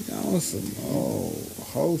 Y'all on some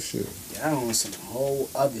whole shit. I don't want some whole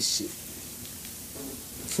other shit.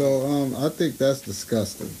 So I think that's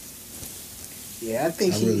disgusting. Yeah, I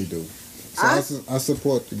think I he... really do. So I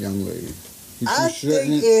support the young lady. I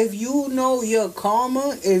think if you know your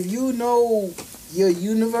karma, if you know your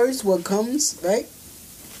universe, what comes, right?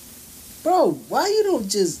 Bro, why you don't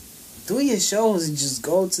just do your shows and just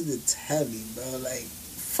go to the telly, bro? Like,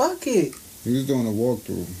 fuck it. He was doing a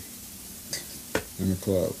walkthrough in the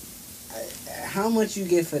club. How much you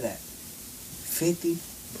get for that? 50?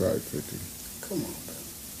 Probably 50. Come on, bro.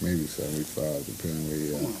 Maybe 75, depending where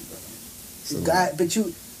you Come are. on, bro. It's a You lot. got, but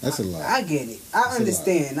you... That's a lot. I get it. I That's a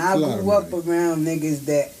understand. lot. I That's a lot grew of up money. around niggas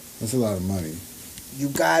that That's a lot of money. you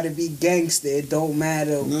gotta be gangster. It don't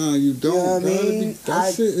matter. No, you don't. know what I Gotta be- mean?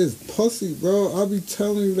 that shit is pussy, bro. I'll be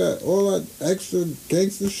telling you that. All that extra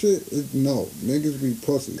gangster shit is no. Niggas be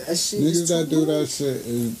pussy. That shit Niggas is that too do that much.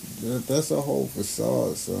 shit that's a whole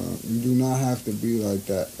facade, son. You do not have to be like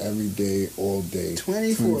that every day, all day,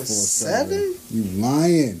 24/7? You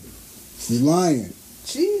lying. You lying.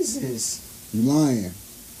 Jesus. You lying.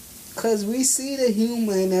 Cause we see the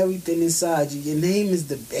humor and everything inside you. Your name is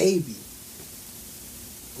the baby.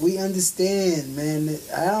 We understand, man.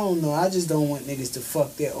 I don't know. I just don't want niggas to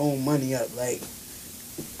fuck their own money up. Like,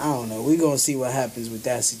 I don't know. We gonna see what happens with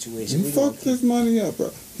that situation. He We gonna fucked his money up, bro.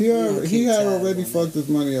 He gonna he keep had tabs already on fucked his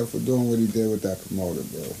money up for doing what he did with that promoter,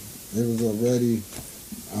 bro. It was already,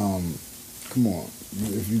 come on.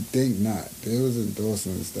 If you think not, there was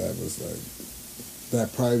endorsements that was like,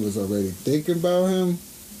 that probably was already thinking about him.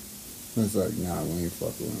 It's like, nah, we ain't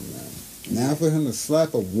fucking with him, man. Now for him to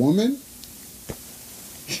slap a woman,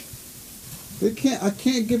 I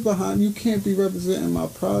can't get behind. You can't be representing my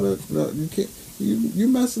product. No, you can't. You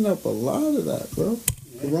messing up a lot of that, bro.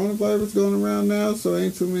 Coronavirus going around now, so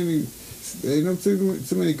ain't too many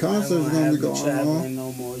concerts gonna be going on.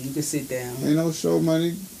 No more. You can sit down. Ain't no show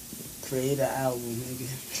money. Create an album,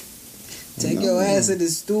 nigga. Take your ass to the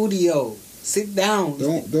studio. Sit down.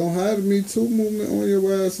 Don't have the Me Too movement on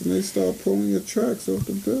your ass and they start pulling your tracks off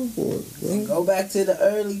the billboards, bro. Go back to the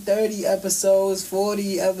early 30 episodes,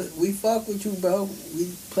 40 we fuck with you, bro.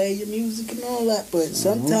 We play your music and all that, but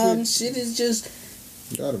sometimes shit is just...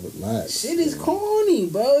 You gotta relax. Shit is bro. corny,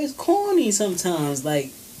 bro. It's corny sometimes. Like,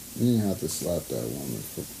 You didn't have to slap that woman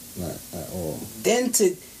Like at all. Then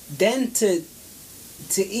to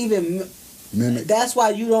even Mimic. that's why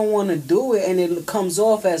you don't want to do it, and it comes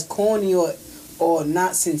off as corny or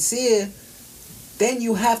not sincere. Then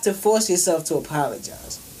you have to force yourself to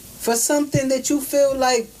apologize for something that you feel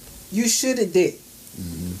like you should have did.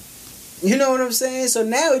 Mm-hmm. You know what I'm saying? So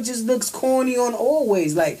now it just looks corny on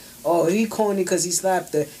always. Like, oh, he corny because he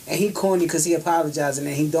slapped her, and he corny because he apologized, and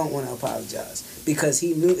then he don't want to apologize because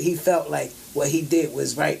he felt like what he did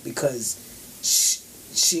was right because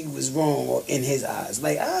she was wrong in his eyes.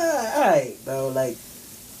 Like, all right, bro. Like,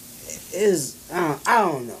 I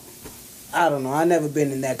don't know. I don't know. I never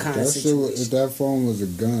been in that kind of situation. If that phone was a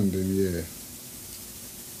gun, then yeah,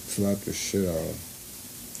 slap the shit out of her.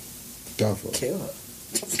 Duff her. Kill her.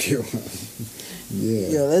 Kill her. Yeah.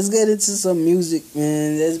 Yo, let's get into some music,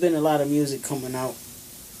 man. There's been a lot of music coming out.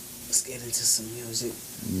 Let's get into some music.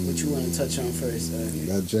 What you want to touch on first?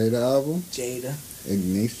 That Jada album? Jada.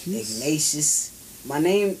 Ignatius?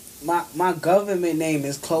 My government name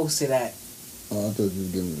is close to that. Oh, I thought you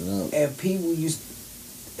were giving it up. And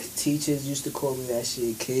teachers used to call me that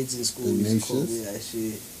shit. Kids in school used to call me that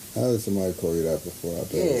shit. I heard somebody call you that before. I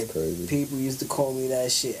thought it was crazy. People used to call me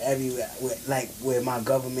that shit everywhere, where my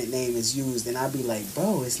government name is used, and I'd be like,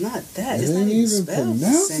 bro, it's not that. It's not even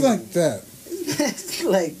pronounced like that.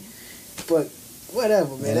 Like, but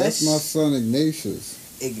whatever, man. That's my son Ignatius.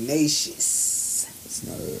 It's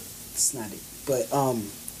not it. But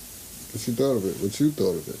what you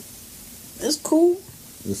thought of it? It's cool.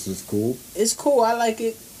 This is cool. It's cool. I like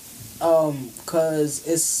it. Cause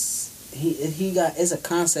it's a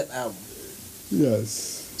concept album.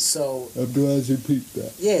 Yes. So I'm glad you peeped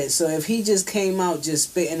that. Yeah. So if he just came out just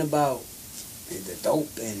spitting about the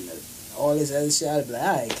dope and all this other shit, I'd be like,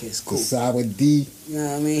 alright, kid, it's cool. The sour D. You know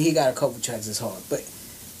what I mean? He got a couple tracks that's hard, but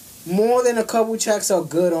more than a couple tracks are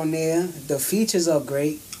good on there. The features are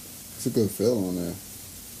great. It's a good feel on there.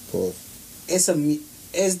 Pause.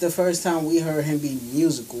 It's the first time we heard him be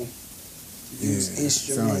musical. Use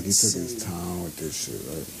instruments. Sound like he took his time with this shit,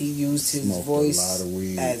 right? He used his Smoked voice a lot of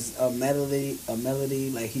weed. as a melody,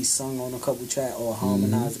 like he sung on a couple tracks or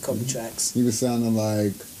harmonized a couple tracks. He was sounding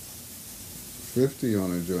like 50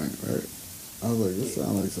 on a joint, right? I was like, this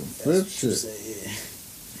sounds like some Fifth shit.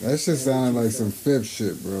 That shit sounded like some Fifth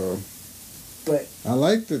shit, bro. But I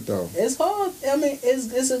liked it though. It's hard. I mean,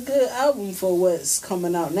 it's a good album for what's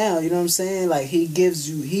coming out now. You know what I'm saying? Like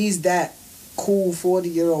he's that cool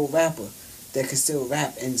 40-year-old rapper that can still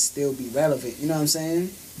rap and still be relevant. You know what I'm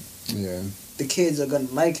saying? Yeah. The kids are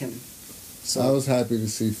gonna like him. So I was happy to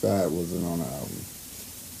see Fat wasn't on the album.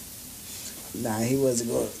 Nah, he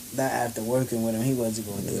wasn't going. Not after working with him, he wasn't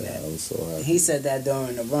going to do that. I was so happy. He said that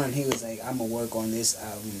during the run. He was like, "I'm gonna work on this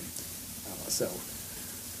album."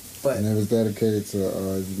 But and it was dedicated to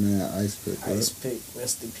his man Ice Pick. Right? Ice Pick,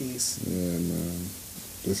 rest in peace. Yeah, man.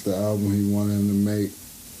 This the album he wanted him to make.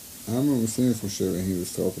 I remember seeing some shit when he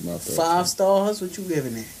was talking about that. 5 stars. What you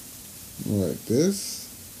giving it? What this?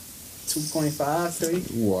 2.5, 3.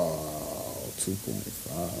 Wow,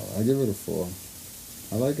 2.5. I give it a 4.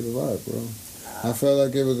 I like it a lot, bro. I felt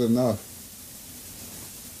like it was enough.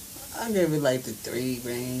 I gave it like the 3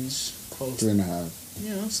 range, close. 3.5.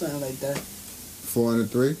 You know, something like that. 4 and a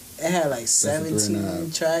 3. It had like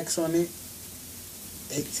 17 tracks on it.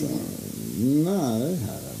 18. Nah, they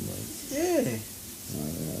had that much. Yeah. Nah,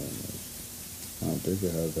 they had that much. I don't think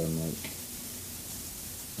it had that much.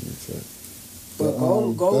 Let me check. But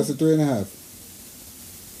go. That's a 3.5.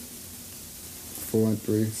 4 and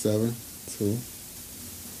 3, 7, 2.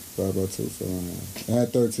 5 by 2, 7.5. I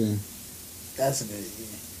had 13. That's a good,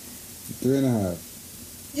 3.5.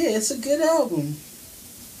 Yeah, it's a good album.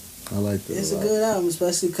 I like it. It's a good album,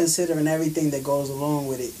 especially considering everything that goes along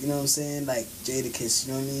with it. You know what I'm saying? Like Jadakiss,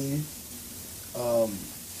 you know what I mean?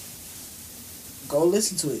 Go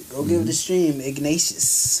listen to it. Go give it a stream.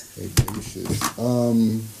 Ignatius.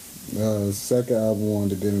 Second album I wanted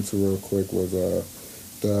to get into real quick was the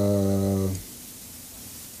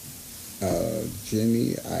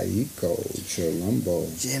Jenny Aiko Chilumbo.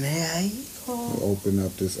 Jenny Aiko. We open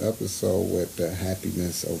up this episode with the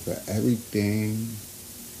Happiness Over Everything,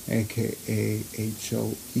 aka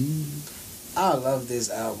HOE. I love this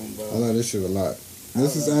album, bro. I love this shit a lot.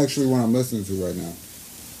 This is actually what I'm listening to right now.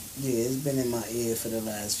 Yeah, it's been in my ear for the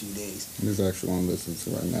last few days. This is actually what I'm listening to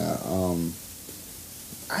right now.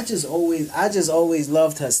 I just always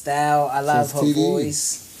loved her style. I love her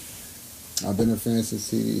voice. I've been a fan since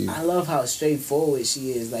TDE. I love how straightforward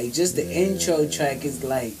she is. Like, just the intro track is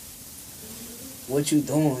like, what you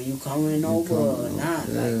doing? You coming over or not?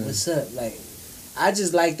 Yeah. Like, what's up? Like, I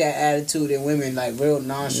just like that attitude in women, like, real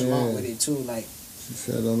nonchalant with it, too. Like, She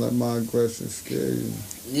said, "Don't let my aggression scare you."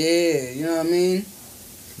 Yeah, you know what I mean?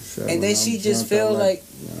 She said, And "When then I'm she just drunk, I feel like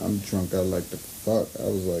when I'm drunk, I like to fuck." I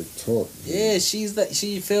was like, "Talk." yeah, she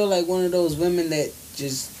feel like one of those women that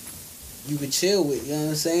just you could chill with, you know what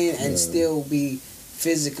I'm saying? And Yeah. still be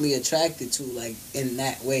physically attracted to, like, in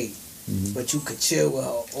that way. Mhm. But you could chill with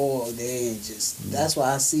her all day and just that's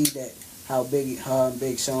why I see that how big her and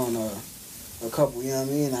Big Sean are a couple, you know what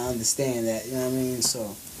I mean? I understand that, you know what I mean?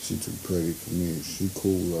 So She too pretty for me. She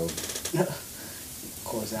cool though. of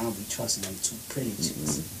course I don't be trusting them too pretty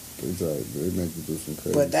chicks. They make you do some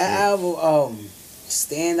crazy But that shit. album,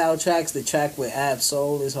 standout tracks, the track with Ab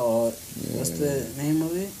Soul is hard. Yeah. What's the name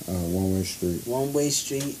of it? One Way Street. One Way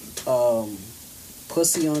Street.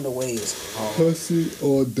 Pussy on the Way is hard. Pussy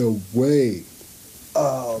on the way.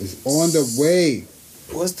 It's on the way.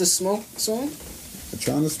 What's the Smoke song? I'm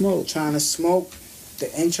trying to smoke. Trying to Smoke. The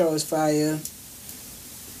intro is fire.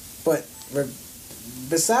 But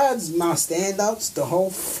besides my standouts, the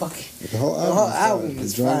whole album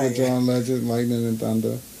is The joint with fire. John Legend, Lightning and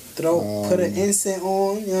Thunder. Put an instant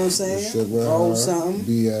on, you know what I'm The saying? shit with Roll her, something.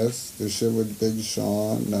 BS. The shit with Big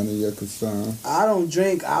Sean, none of your concern. I don't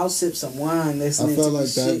drink. I'll sip some wine I listening felt to like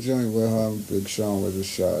this that shit. joint with her and Big Sean was a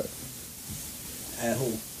shot. At who?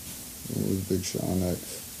 It was Big Sean X.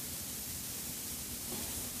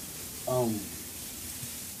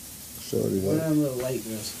 Shorty, One of like, them little white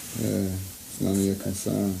girls. yeah, it's none of your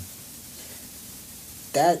concern.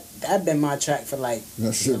 That been my track for like That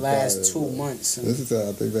the shit last fire, 2 bro. months. This is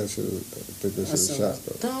I think that shit was a shot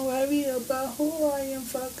though. Don't worry about who I am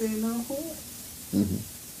fucking on who.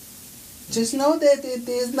 Mm-hmm. Just know that it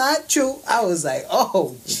is not true. I was like,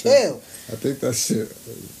 oh, chill. I think that shit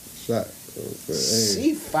shot. But, hey,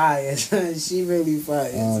 She fire. She really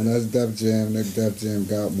fire. that's Def Jam. Nick Def Jam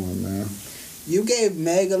got one, man. You gave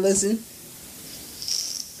Meg a listen?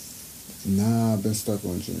 Nah, I've been stuck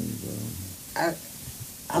on Jimmy, bro.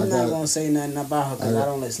 I'm I not got- going to say nothing about her because I I got-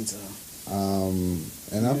 don't listen to her.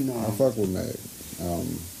 And You know. I fuck with Meg.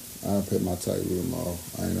 I put my tight with them all.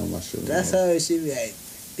 I ain't on my shit with That's them. her. She be like,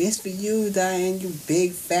 this for you, Diane, you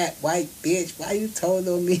big fat white bitch. Why you told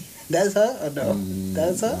on me? That's her or no?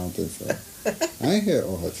 That's I her? don't think so. I ain't hear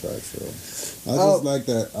all her tracks, though. I Oh, just like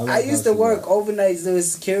that. I like used how to she work rap. overnight doing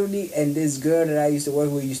security, and this girl that I used to work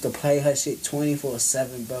with used to play her shit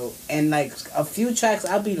 24/7, bro. And like a few tracks,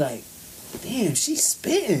 I'll be like, damn, she's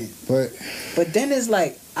spitting. But then it's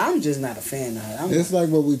like, I'm just not a fan of her. it's like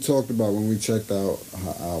what we talked about when we checked out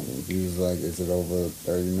her album. He was like, is it over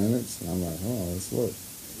 30 minutes? And I'm like, oh, let's look.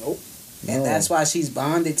 Nope. And that's why she's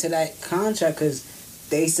bonded to that contract, because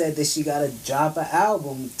they said that she got to drop an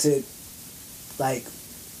album to, like,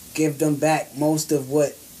 give them back most of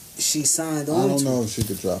what she signed on I don't to. know if she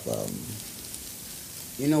could drop an album.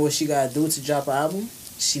 You know what she got to do to drop an album?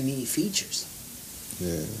 She need features.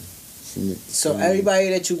 Yeah. So everybody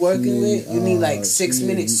that you're working with, you need like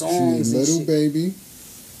 6-minute songs and Little shit. Baby,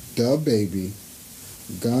 Da Baby,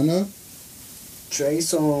 Gunna, Trey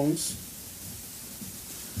Songz.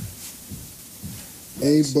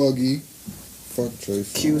 A Boogie, fuck Trey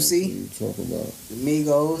Songz. QC. What you talking about?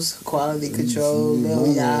 Migos, Quality QC, Control, Lil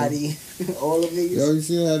Money. Yachty, all of niggas. Yo, you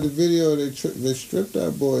seen that the video? They stripped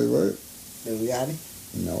that boy, right? Lil Yachty?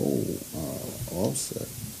 No, Offset.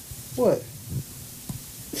 What?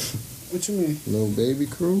 What you mean? Little Baby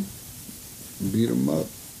Crew, beat him up.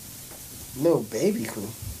 Lil Baby Crew?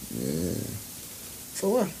 Yeah. For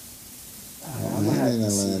what? I'm in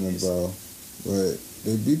Atlanta, bro. But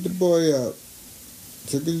they beat the boy up,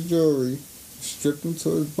 took his jewelry, stripped him to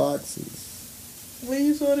his boxes. Where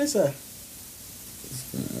you saw this at? It's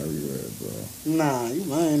been everywhere, bro. Nah, you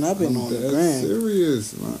lying. I've been I'm on the dead gram.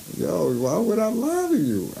 serious, man. Yo, why would I lie to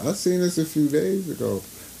you? I seen this a few days ago.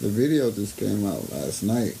 The video just came out last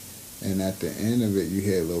night, and at the end of it, you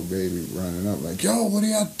hear Lil Baby running up like, "Yo, what are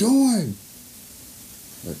y'all doing?"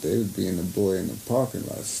 But they was being the boy in the parking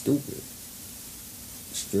lot, stupid.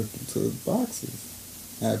 Stripped him to his boxes.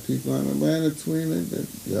 Had people in Atlanta tweeting that,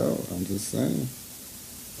 yo, I'm just saying.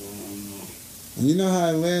 And you know how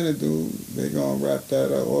Atlanta do, they gonna wrap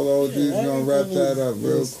that up. All the OGs gonna wrap that up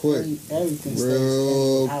real quick. Everything stays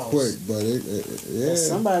Real in the house. quick, but yeah. But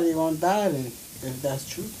somebody gonna die then, if that's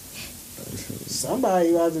true.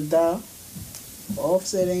 Somebody about to die.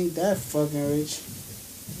 Offset ain't that fucking rich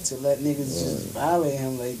to let niggas just violate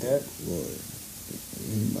him like that. Boy,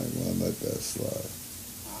 he might want to let that slide.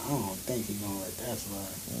 I don't think he gonna let that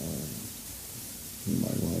slide. He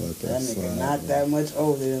might want to let that That slide. nigga not bro. that much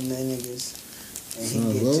older than them niggas. And he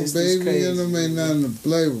get Little just as Baby crazy. and them ain't nothing to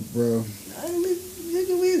play with, bro. I mean,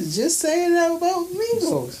 nigga, we was just saying that about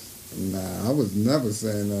Migos. Nah, I was never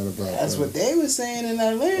saying that about That's that. what they were saying in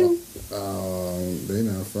Atlanta. They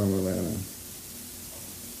not from Atlanta.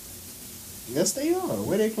 Yes, they are.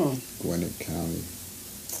 Where they from? Gwinnett County.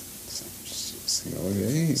 No, No, it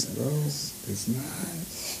ain't, bro. It's not.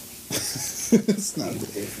 It's not.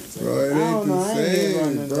 Bro, it ain't the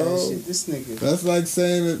same, bro. This nigga. That's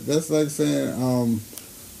like saying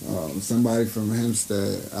somebody from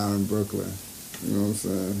Hempstead out in Brooklyn. You know what I'm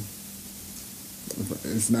saying?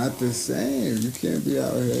 It's not the same. You can't be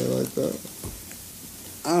out here like that.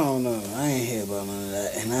 I don't know. I ain't hear about none of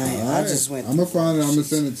that. And I just went. I'm going to find it. I'm going to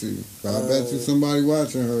send it to you. But I bet you somebody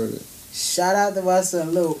watching heard it. Shout out to my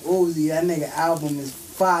son Lil Uzi. That nigga album is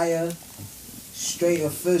fire. Straight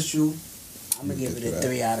official. I'm going to give it a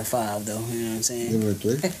 3 out of 5 though. You know what I'm saying? Give it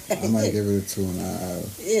a 3? I might give it a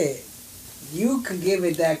 2.5. Yeah. You could give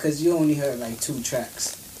it that because you only heard like 2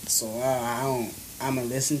 tracks. So I don't. I'm going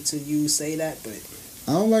to listen to you say that, but...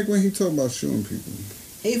 I don't like when he talk about shooting people.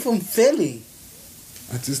 He from Philly.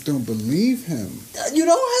 I just don't believe him. You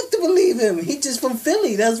don't have to believe him. He just from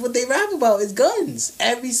Philly. That's what they rap about is guns.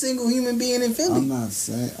 Every single human being in Philly. I'm not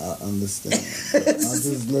saying I understand. I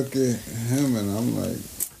just look at him and I'm like...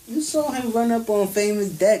 You saw him run up on famous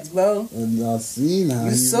decks, bro. And I seen how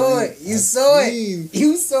You saw it. You saw it.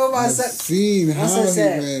 You saw my son. I seen how he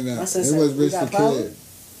ran out. It was Rich the Kid.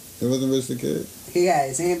 It wasn't Rich the Kid. He got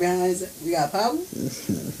his hand behind his... We got power?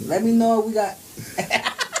 Let me know we got...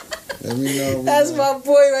 Let me know. That's my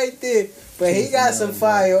boy right there. But he got some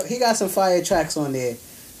fire. He got some fire tracks on there.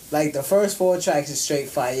 Like the first 4 tracks is straight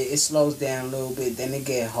fire. It slows down a little bit, then it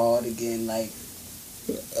get hard again. Like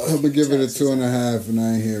I'm gonna give it a 2.5, and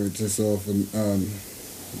I ain't hear it just off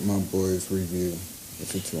of my boy's review.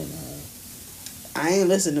 It's a 2.5. I ain't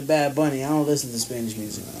listen to Bad Bunny. I don't listen to Spanish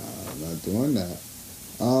music. Nah, I'm not doing that.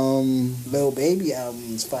 Lil Baby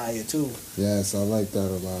album is fire too. Yes, I like that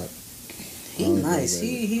a lot. He nice.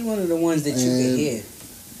 He one of the ones that you can hear.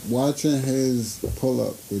 Watching his pull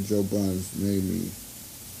up with Joe Buns made me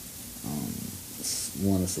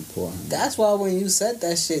want to support him. That's why when you said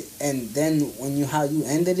that shit, and then when how you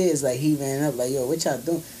ended it, it's like he ran up like, yo, what y'all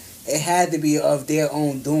doing? It had to be of their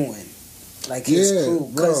own doing, like his crew.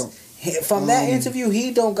 Because from that interview,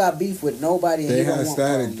 he don't got beef with nobody. And they he had don't want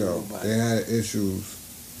static though. They had issues.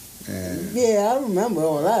 And yeah, I remember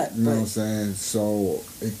all that. You know what I'm saying? So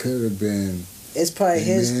it could have been. It's probably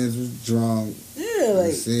his. Man was drunk. Yeah,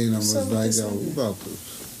 like. Seeing him was like, yo, we about to.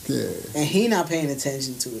 Yeah. And he not paying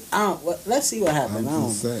attention to it. Let's see what happens.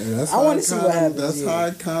 I want to see what happens. That's how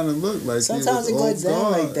it kind of looked like. Sometimes it goes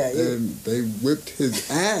down like that. Yeah. And they whipped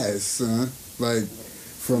his ass, son. Like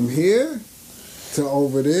from here to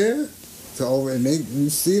over there. And you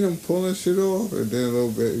see them pulling shit off, and then a little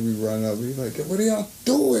bit we run up. He's like, "What are y'all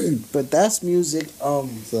doing?" But that's music.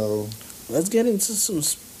 So let's get into some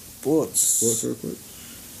sports. Sports real quick.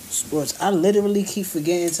 Sports. I literally keep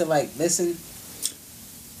forgetting to like listen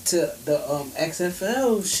to the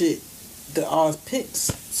XFL shit, our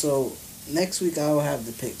picks. So next week I will have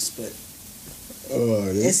the picks, but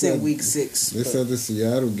it's in week 6. They said the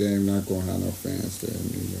Seattle game not gonna have no fans there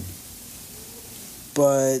neither.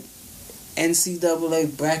 But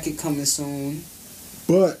NCAA bracket coming soon.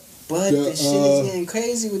 But the shit is getting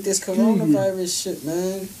crazy with this coronavirus shit,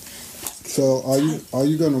 man. So are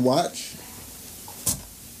you gonna watch?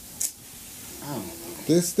 I don't know.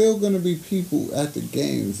 There's still gonna be people at the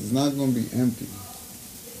games. It's not gonna be empty.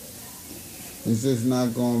 It's just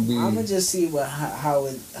not gonna be. I'm gonna just see how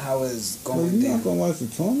it's going. Well, you're not gonna watch the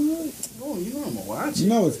tournament? Oh, you know I'm gonna watch it. You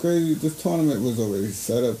know it's crazy. This tournament was already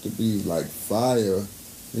set up to be like fire.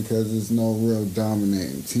 Because there's no real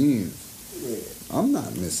dominating teams. Yeah. I'm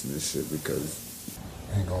not missing this shit because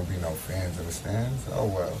ain't gonna be no fans in the stands. Oh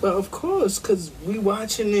well. But of course, because we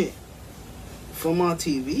watching it from our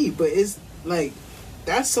TV. But it's like,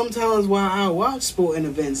 that's sometimes why I watch sporting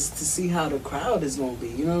events, to see how the crowd is gonna be.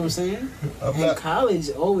 You know what I'm saying? And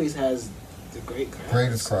college always has the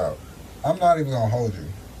greatest crowd. I'm not even gonna hold you.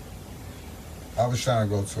 I was trying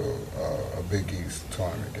to go to a Big East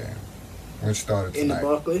tournament game. Which started tonight. In the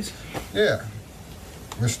Barclays? Yeah.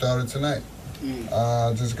 Which started tonight.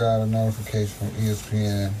 I just got a notification from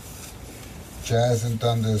ESPN. Jazz and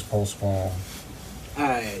Thunder is postponed.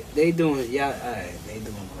 Alright, they doing a lot.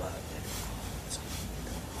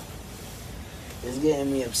 It's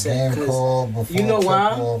getting me upset. Game called before you know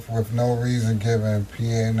why? Off with no reason given. PA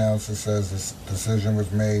announcer says this decision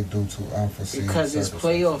was made due to unforeseen because it's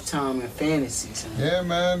playoff time in fantasy. Son. Yeah,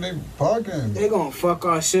 man, they bugging. They gonna fuck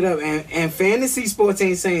our shit up. And fantasy sports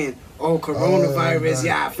ain't saying, oh,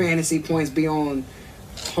 coronavirus, fantasy points be on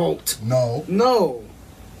halt. No.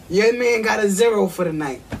 Your man got a 0 for the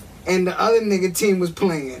night. And the other nigga team was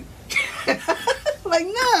playing. Like,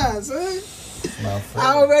 nah, son. Not fair.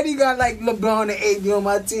 I already got like LeBron and AD on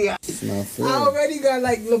my team. It's not fair. I already got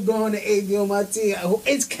like LeBron and AD on my team.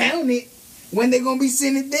 It's counted when they're gonna be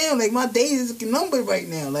sitting it down. Like, my days is numbered right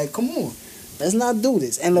now. Like, come on, let's not do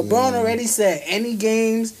this. And LeBron already said any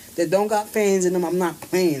games that don't got fans in them, I'm not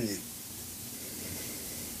playing it.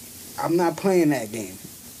 I'm not playing that game.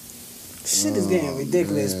 Shit is getting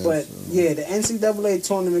ridiculous. Man, but yeah, the NCAA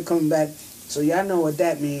tournament coming back. So y'all know what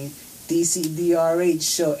that means. DCDRH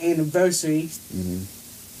show anniversary. Mm-hmm.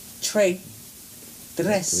 Tres.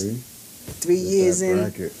 3 Get years that in.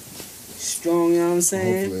 bracket. Strong, you know what I'm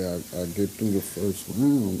saying? Hopefully I get through the first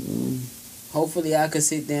round, man. Hopefully I could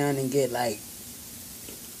sit down and get like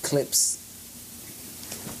clips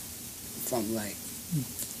from like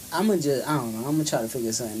I don't know, I'm gonna try to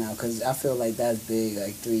figure something out because I feel like that's big,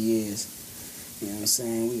 like 3 years. You know what I'm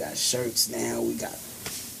saying? We got shirts now, we got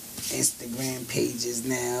Instagram pages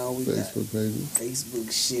now, we Facebook got pages.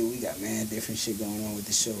 Facebook shit, we got different shit going on with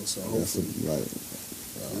the show. So hopefully, you know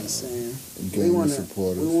what I'm saying?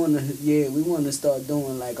 We wanna start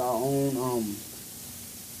doing like our own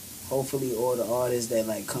hopefully all the artists that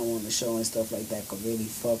like come on the show and stuff like that could really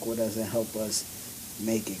fuck with us and help us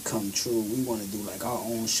make it come true. We want to do like our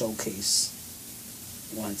own showcase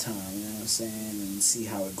one time, you know what I'm saying, and see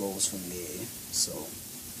how it goes from there. So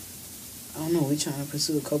I don't know, we trying to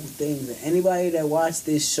pursue a couple things. And anybody that watch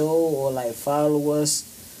this show or like follow us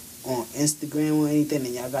on Instagram or anything,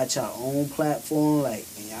 and y'all got your own platform, like,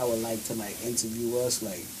 and y'all would like to like interview us,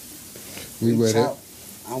 like, We with it.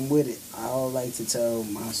 I'm with it. I would like to tell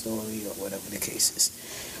my story or whatever the case is.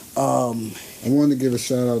 I wanted to give a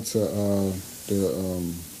shout out to the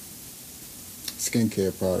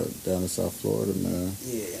skincare product down in South Florida, man.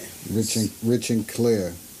 Yeah. Rich and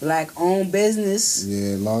Clear. Black owned business.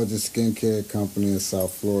 Yeah, largest skincare company in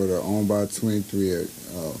South Florida, owned by 23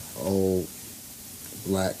 old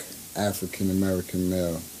black African American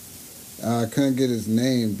male. I couldn't get his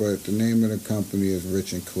name, but the name of the company is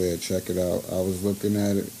Rich and Clear. Check it out. I was looking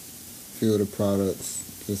at it, a few of the products,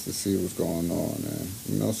 just to see what's going on, and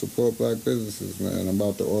you know, support black businesses, man. I'm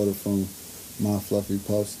about to order from My Fluffy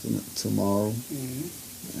Puffs tomorrow,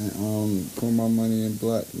 and put my money in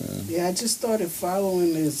black, man. Yeah, I just started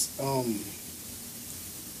following this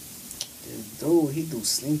dude. He do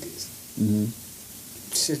sneakers.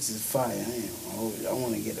 Shit is fire. I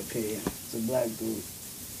want to get a pair. It's a black dude.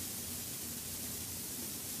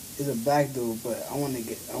 It's a black dude, but I want to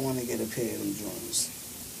get a pair of them joints.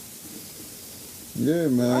 Yeah,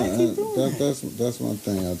 man. keep doing That's my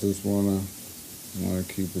thing. I just wanna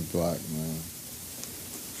keep it black, man.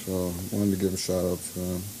 So I wanted to give a shout out to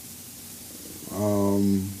him.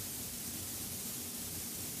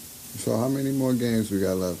 So how many more games we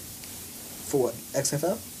got left? For what?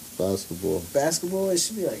 XFL? Basketball, it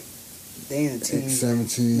should be like they in the teens.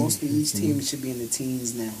 17. Mostly each team should be in the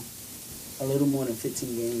teens now. A little more than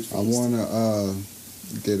 15 games. For I each want team.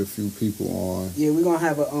 to get a few people on. Yeah, we're gonna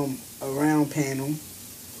have a round panel.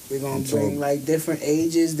 We're gonna bring like different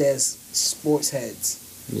ages that's sports heads.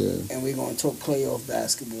 Yeah. And we're gonna talk playoff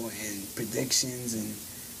basketball and predictions and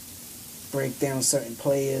break down certain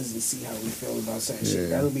players and see how we feel about certain shit.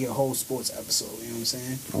 That'll be a whole sports episode, you know what I'm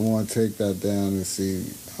saying? I want to take that down and see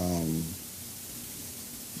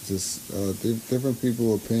just different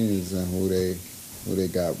people's opinions and who they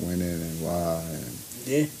got winning and why,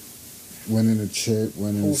 and winning the chip,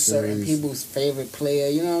 winning the certain series. people's favorite player,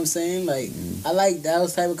 you know what I'm saying? Like, I like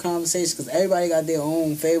those type of conversations because everybody got their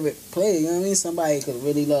own favorite player, you know what I mean? Somebody could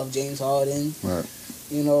really love James Harden. Right.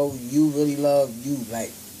 You know, you really love,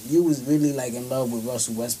 you was really like in love with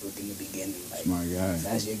Russell Westbrook in the beginning. Like, my guy.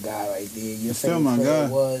 That's your guy right there. Your Still favorite my player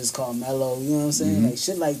guy. was Carmelo, you know what I'm saying? Like,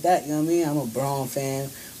 shit like that, you know what I mean? I'm a Braun fan,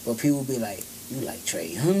 but people be like, you like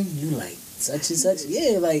Trey, huh? You like such and such?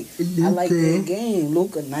 Yeah, like, I like their game.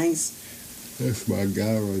 Luka, nice. That's my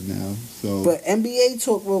guy right now. So, But NBA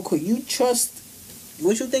talk real quick.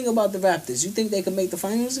 What you think about the Raptors? You think they can make the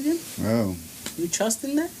finals again? well, You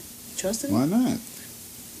trusting that? Trusting why not?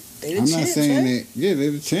 They the I'm champs, not saying right? that. Yeah,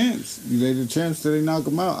 they're the champs. They're the champs till they knock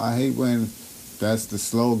them out. I hate when that's the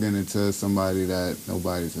slogan until somebody that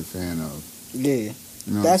nobody's a fan of. Yeah.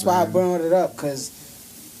 You know That's what why I I'm saying? brought it up, because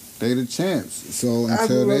They the champs. So I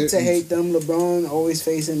until grew they up to hate them. LeBron always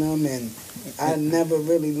facing them, and I never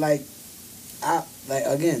really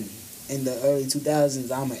again, in the early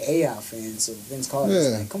 2000s, I'm an AI fan, so Vince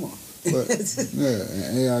Carter's like, come on. But,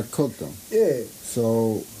 and AI cooked them. Yeah.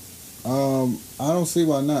 So I don't see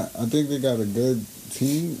why not. I think they got a good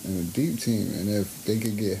team and a deep team, and if they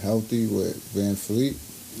could get healthy with Van Fleet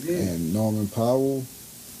and Norman Powell,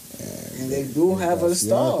 And they do have a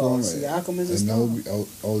star. Siakam is a star.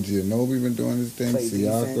 OG Anunoby been doing his thing. Play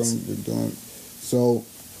Siakam defense. been doing. So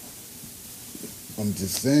I'm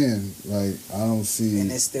just saying, like, I don't see.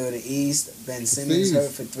 And it's still the East. Ben Simmons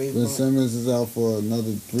hurt for 3 months. Ben Simmons is out for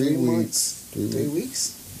another 3 weeks. 3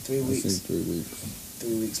 weeks? 3 weeks. I think 3 weeks.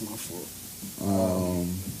 3 weeks, my fault.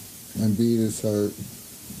 Embiid is hurt.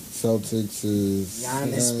 Celtics is.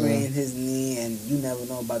 Giannis sprained his knee, and you never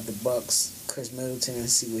know about the Bucks. Chris Middleton, and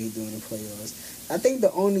see what he's doing in the playoffs. I think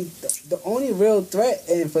the only real threat,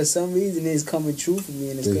 and for some reason it's coming true for me,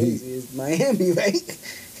 and it's crazy, is Miami, right?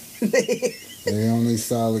 They only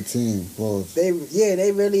solid team. Close. They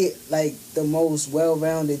really like the most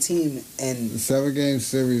well-rounded team, and the 7-game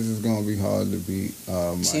series is gonna be hard to beat.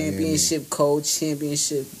 Championship coach,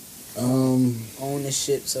 championship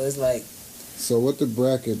ownership. So it's like. So what the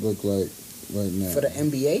bracket look like right now for the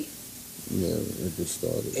NBA? Yeah, if it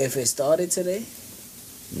started. If it started today.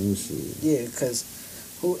 Let me see. Yeah, because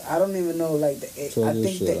I don't even know. Like I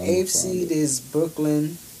think the 8th seed is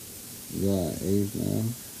Brooklyn. Yeah, 8th now.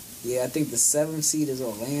 Yeah, I think the 7th seed is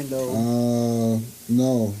Orlando.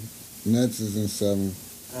 No, Nets is in 7.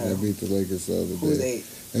 They beat the Lakers the other day. Who's 8?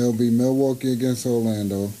 It'll be Milwaukee against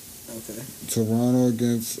Orlando. Okay. Toronto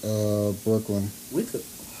against Brooklyn. We could.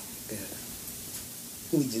 Yeah.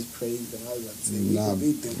 We just praised them. I was about to say we could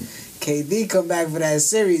beat them. KD come back for that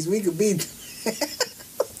series. We could beat them.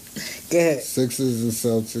 Go ahead. Sixers and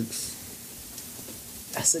Celtics.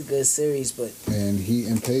 That's a good series, but. And Heat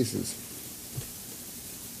and Pacers.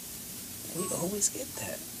 We always get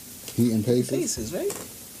that. Heat and Pacers? Pacers, right?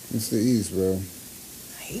 It's the East, bro.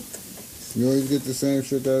 I hate them. You always get the same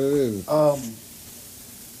shit that it is.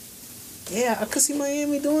 Yeah, I could see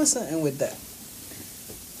Miami doing something with that.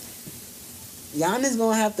 Giannis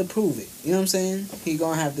gonna have to prove it. You know what I'm saying? He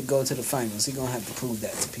gonna have to go to the finals. He gonna have to prove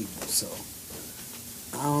that to people. So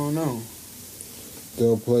I don't know.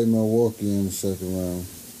 They'll play Milwaukee in the second round.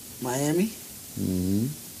 Miami? Mm-hmm.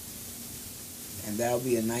 And that'll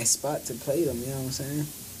be a nice spot to play them, you know what I'm saying?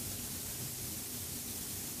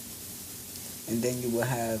 And then you will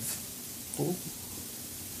have who?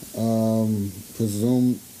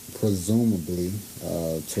 Presumably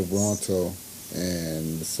Toronto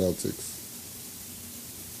and the Celtics.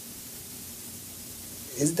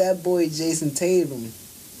 Is that boy Jason Tatum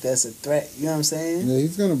that's a threat? You know what I'm saying? Yeah,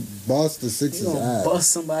 he's gonna bust the Sixers' He's gonna ass.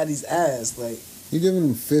 bust somebody's ass. Like he giving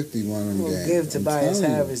them 50 one of them games. Give Tobias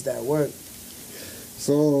Harris that work.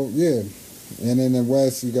 So yeah, and in the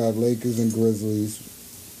West you got Lakers and Grizzlies,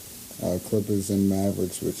 Clippers and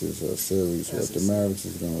Mavericks, which is a series. What the Mavericks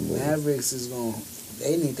is gonna lose. Mavericks is gonna.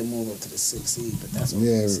 They need to move up to the 6th seed, but that's what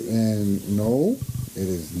and no, it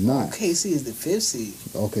is not. OKC is the 5th seed.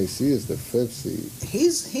 OKC is the 5th seed.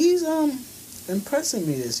 He's impressing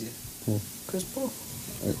me this year. Who? Chris Paul.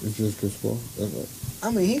 It's just Chris Paul. That's right. I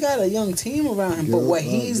mean, he got a young team around him, but what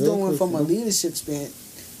he's doing from a leadership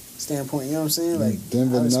standpoint, you know what I'm saying? Like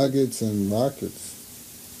Denver Nuggets and Rockets.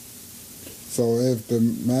 So if the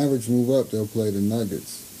Mavericks move up, they'll play the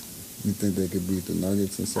Nuggets. You think they could beat the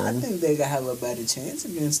Nuggets in 7? I think they could have a better chance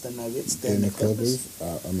against the Nuggets than the Clippers.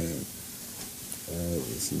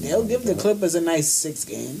 They'll give the Clippers a nice 6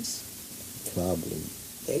 games. Probably.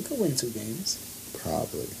 They could win 2 games.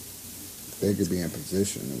 Probably. They could be in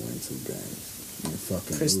position to win 2 games.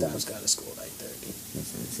 Kristaps got to score like 30. That's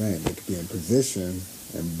what I'm saying. They could be in position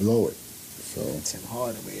and blow it. So Tim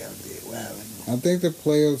Hardaway out there. Wow. I think the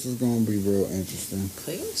playoffs is going to be real interesting.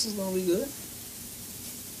 Playoffs is going to be good.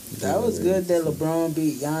 That was good that LeBron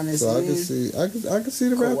beat Giannis. So I can see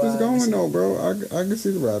the Raptors going though, bro. I can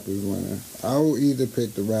see the Raptors winning. I will either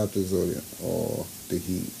pick the Raptors or the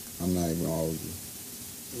Heat. I'm not even arguing.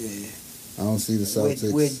 Yeah. I don't see the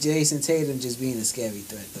Celtics with Jason Tatum just being a scary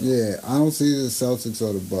threat though. Yeah, I don't see the Celtics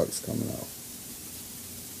or the Bucks coming out.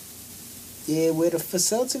 Yeah, for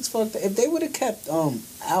Celtics, if they would have kept Al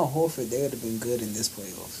Horford, they would have been good in this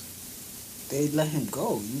playoffs. They let him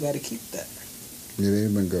go. You got to keep that. Yeah,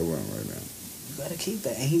 they've been good one right now. You got to keep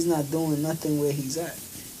that, and he's not doing nothing where he's at.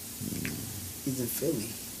 He's in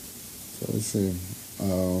Philly. So let's see.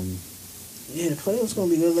 Yeah, the playoffs gonna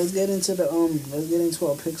be good. Let's get into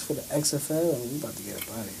our picks for the XFL, and we about to get up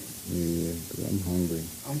out of here. Yeah, because I'm hungry.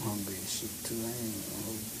 I'm hungry as shit too. I ain't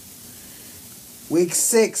hungry. Week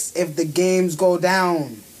 6, if the games go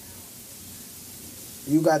down,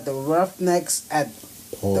 you got the Roughnecks at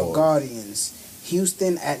the Guardians,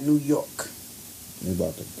 Houston at New York. You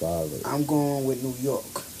about to violate. I'm going with New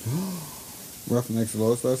York. Roughnecks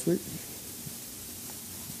lost last week?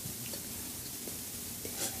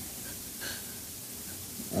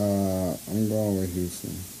 I'm going with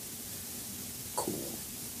Houston. Cool.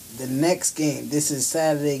 the next game, this is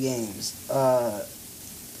Saturday games.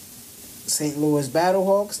 St. Louis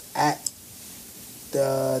Battlehawks at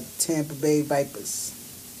the Tampa Bay Vipers.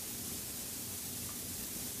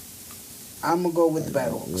 I'm going to go with the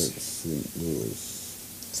Battlehawks.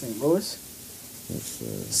 St. Louis.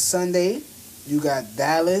 Sunday, you got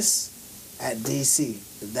Dallas at DC.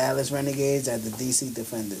 The Dallas Renegades at the DC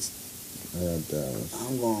Defenders. I got Dallas.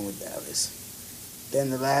 I'm going with Dallas. Then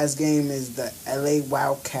the last game is the LA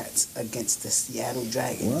Wildcats against the Seattle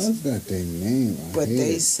Dragons. Why is that their name? But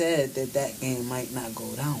they said that game might not go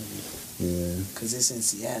down. Yeah. Because it's in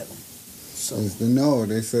Seattle. So no,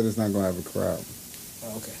 they said it's not going to have a crowd.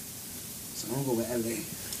 Oh, okay. So I'm going to go with LA.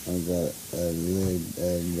 I got LA,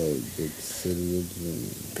 Big City of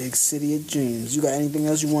Dreams. Big City of Dreams. You got anything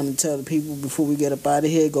else you want to tell the people before we get up out of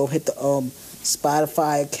here? Go hit the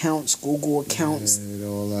Spotify accounts, Google accounts,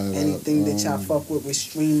 anything that y'all fuck with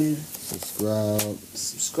streaming.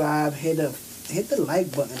 Subscribe. Hit the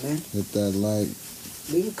like button, man. Hit that like.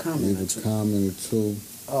 Leave a comment. Leave a comment or two.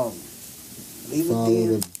 Follow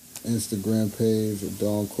the Instagram page at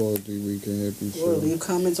Dawn Call D Weekend Hippie Show. Leave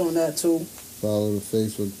comments on that too. Follow the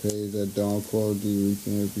Facebook page at Dawn Call D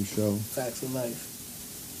Weekend Hippie Show. Facts of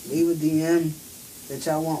life. Leave a DM that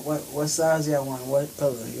y'all want. What size y'all want? What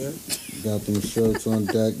color? Yeah. Got them shirts on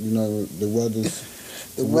deck. You know the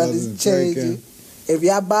weather's changing. If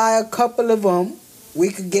y'all buy a couple of them,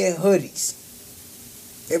 we could get hoodies.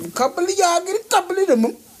 If a couple of y'all get a couple of them,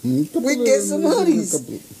 we get some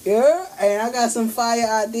hoodies. Yeah, and I got some fire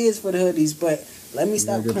ideas for the hoodies, but let me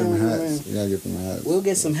stop playing around. You gotta get them hats. We'll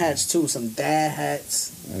get some hats too, some dad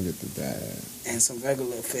hats. I get the dad hat. And some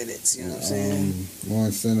regular fitteds, you know what I'm saying?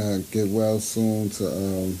 Want to send a get well soon to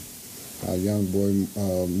our young boy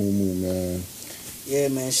Moo Moo, man. Yeah,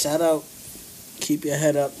 man. Shout out. Keep your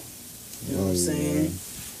head up. You know what I'm saying?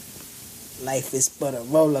 Life is but a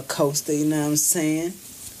roller coaster, you know what I'm saying?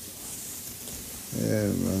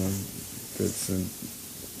 Yeah, man.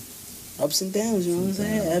 Ups and downs, you know what I'm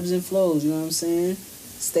saying? Ebbs and flows, you know what I'm saying?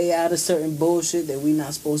 Stay out of certain bullshit that we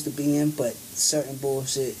not supposed to be in, but certain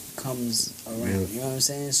bullshit comes around, you know what I'm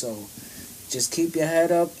saying? So just keep your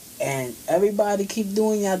head up and everybody keep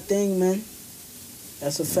doing your thing, man.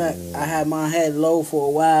 That's a fact. I had my head low for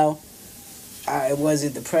a while. It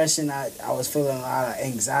wasn't depression. I was feeling a lot of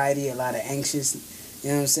anxiety, a lot of anxious, you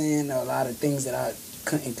know what I'm saying? A lot of things that I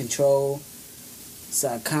couldn't control. So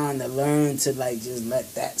I kind of learned to just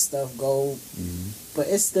let that stuff go. But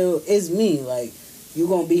it's me. Like, you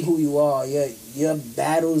gonna be who you are. Your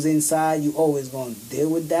battles inside, you always gonna deal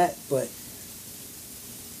with that. But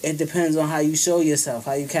it depends on how you show yourself,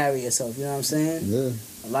 how you carry yourself. You know what I'm saying? Yeah.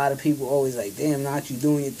 A lot of people always like, damn, not you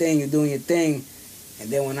doing your thing. You're doing your thing. And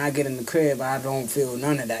then when I get in the crib, I don't feel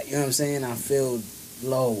none of that. You know what I'm saying? I feel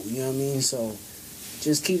low. You know what I mean? So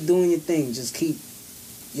just keep doing your thing. Just keep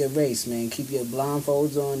your race, man. Keep your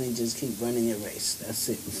blindfolds on and just keep running your race. That's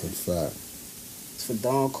it, man. That's a fact. It's for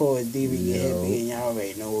Dawn Cole, it's D.V. Hippie, and y'all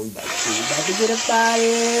already know what we about to do. We about to get up out of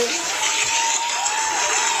here.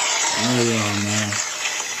 Yeah, man.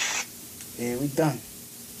 Yeah, we done.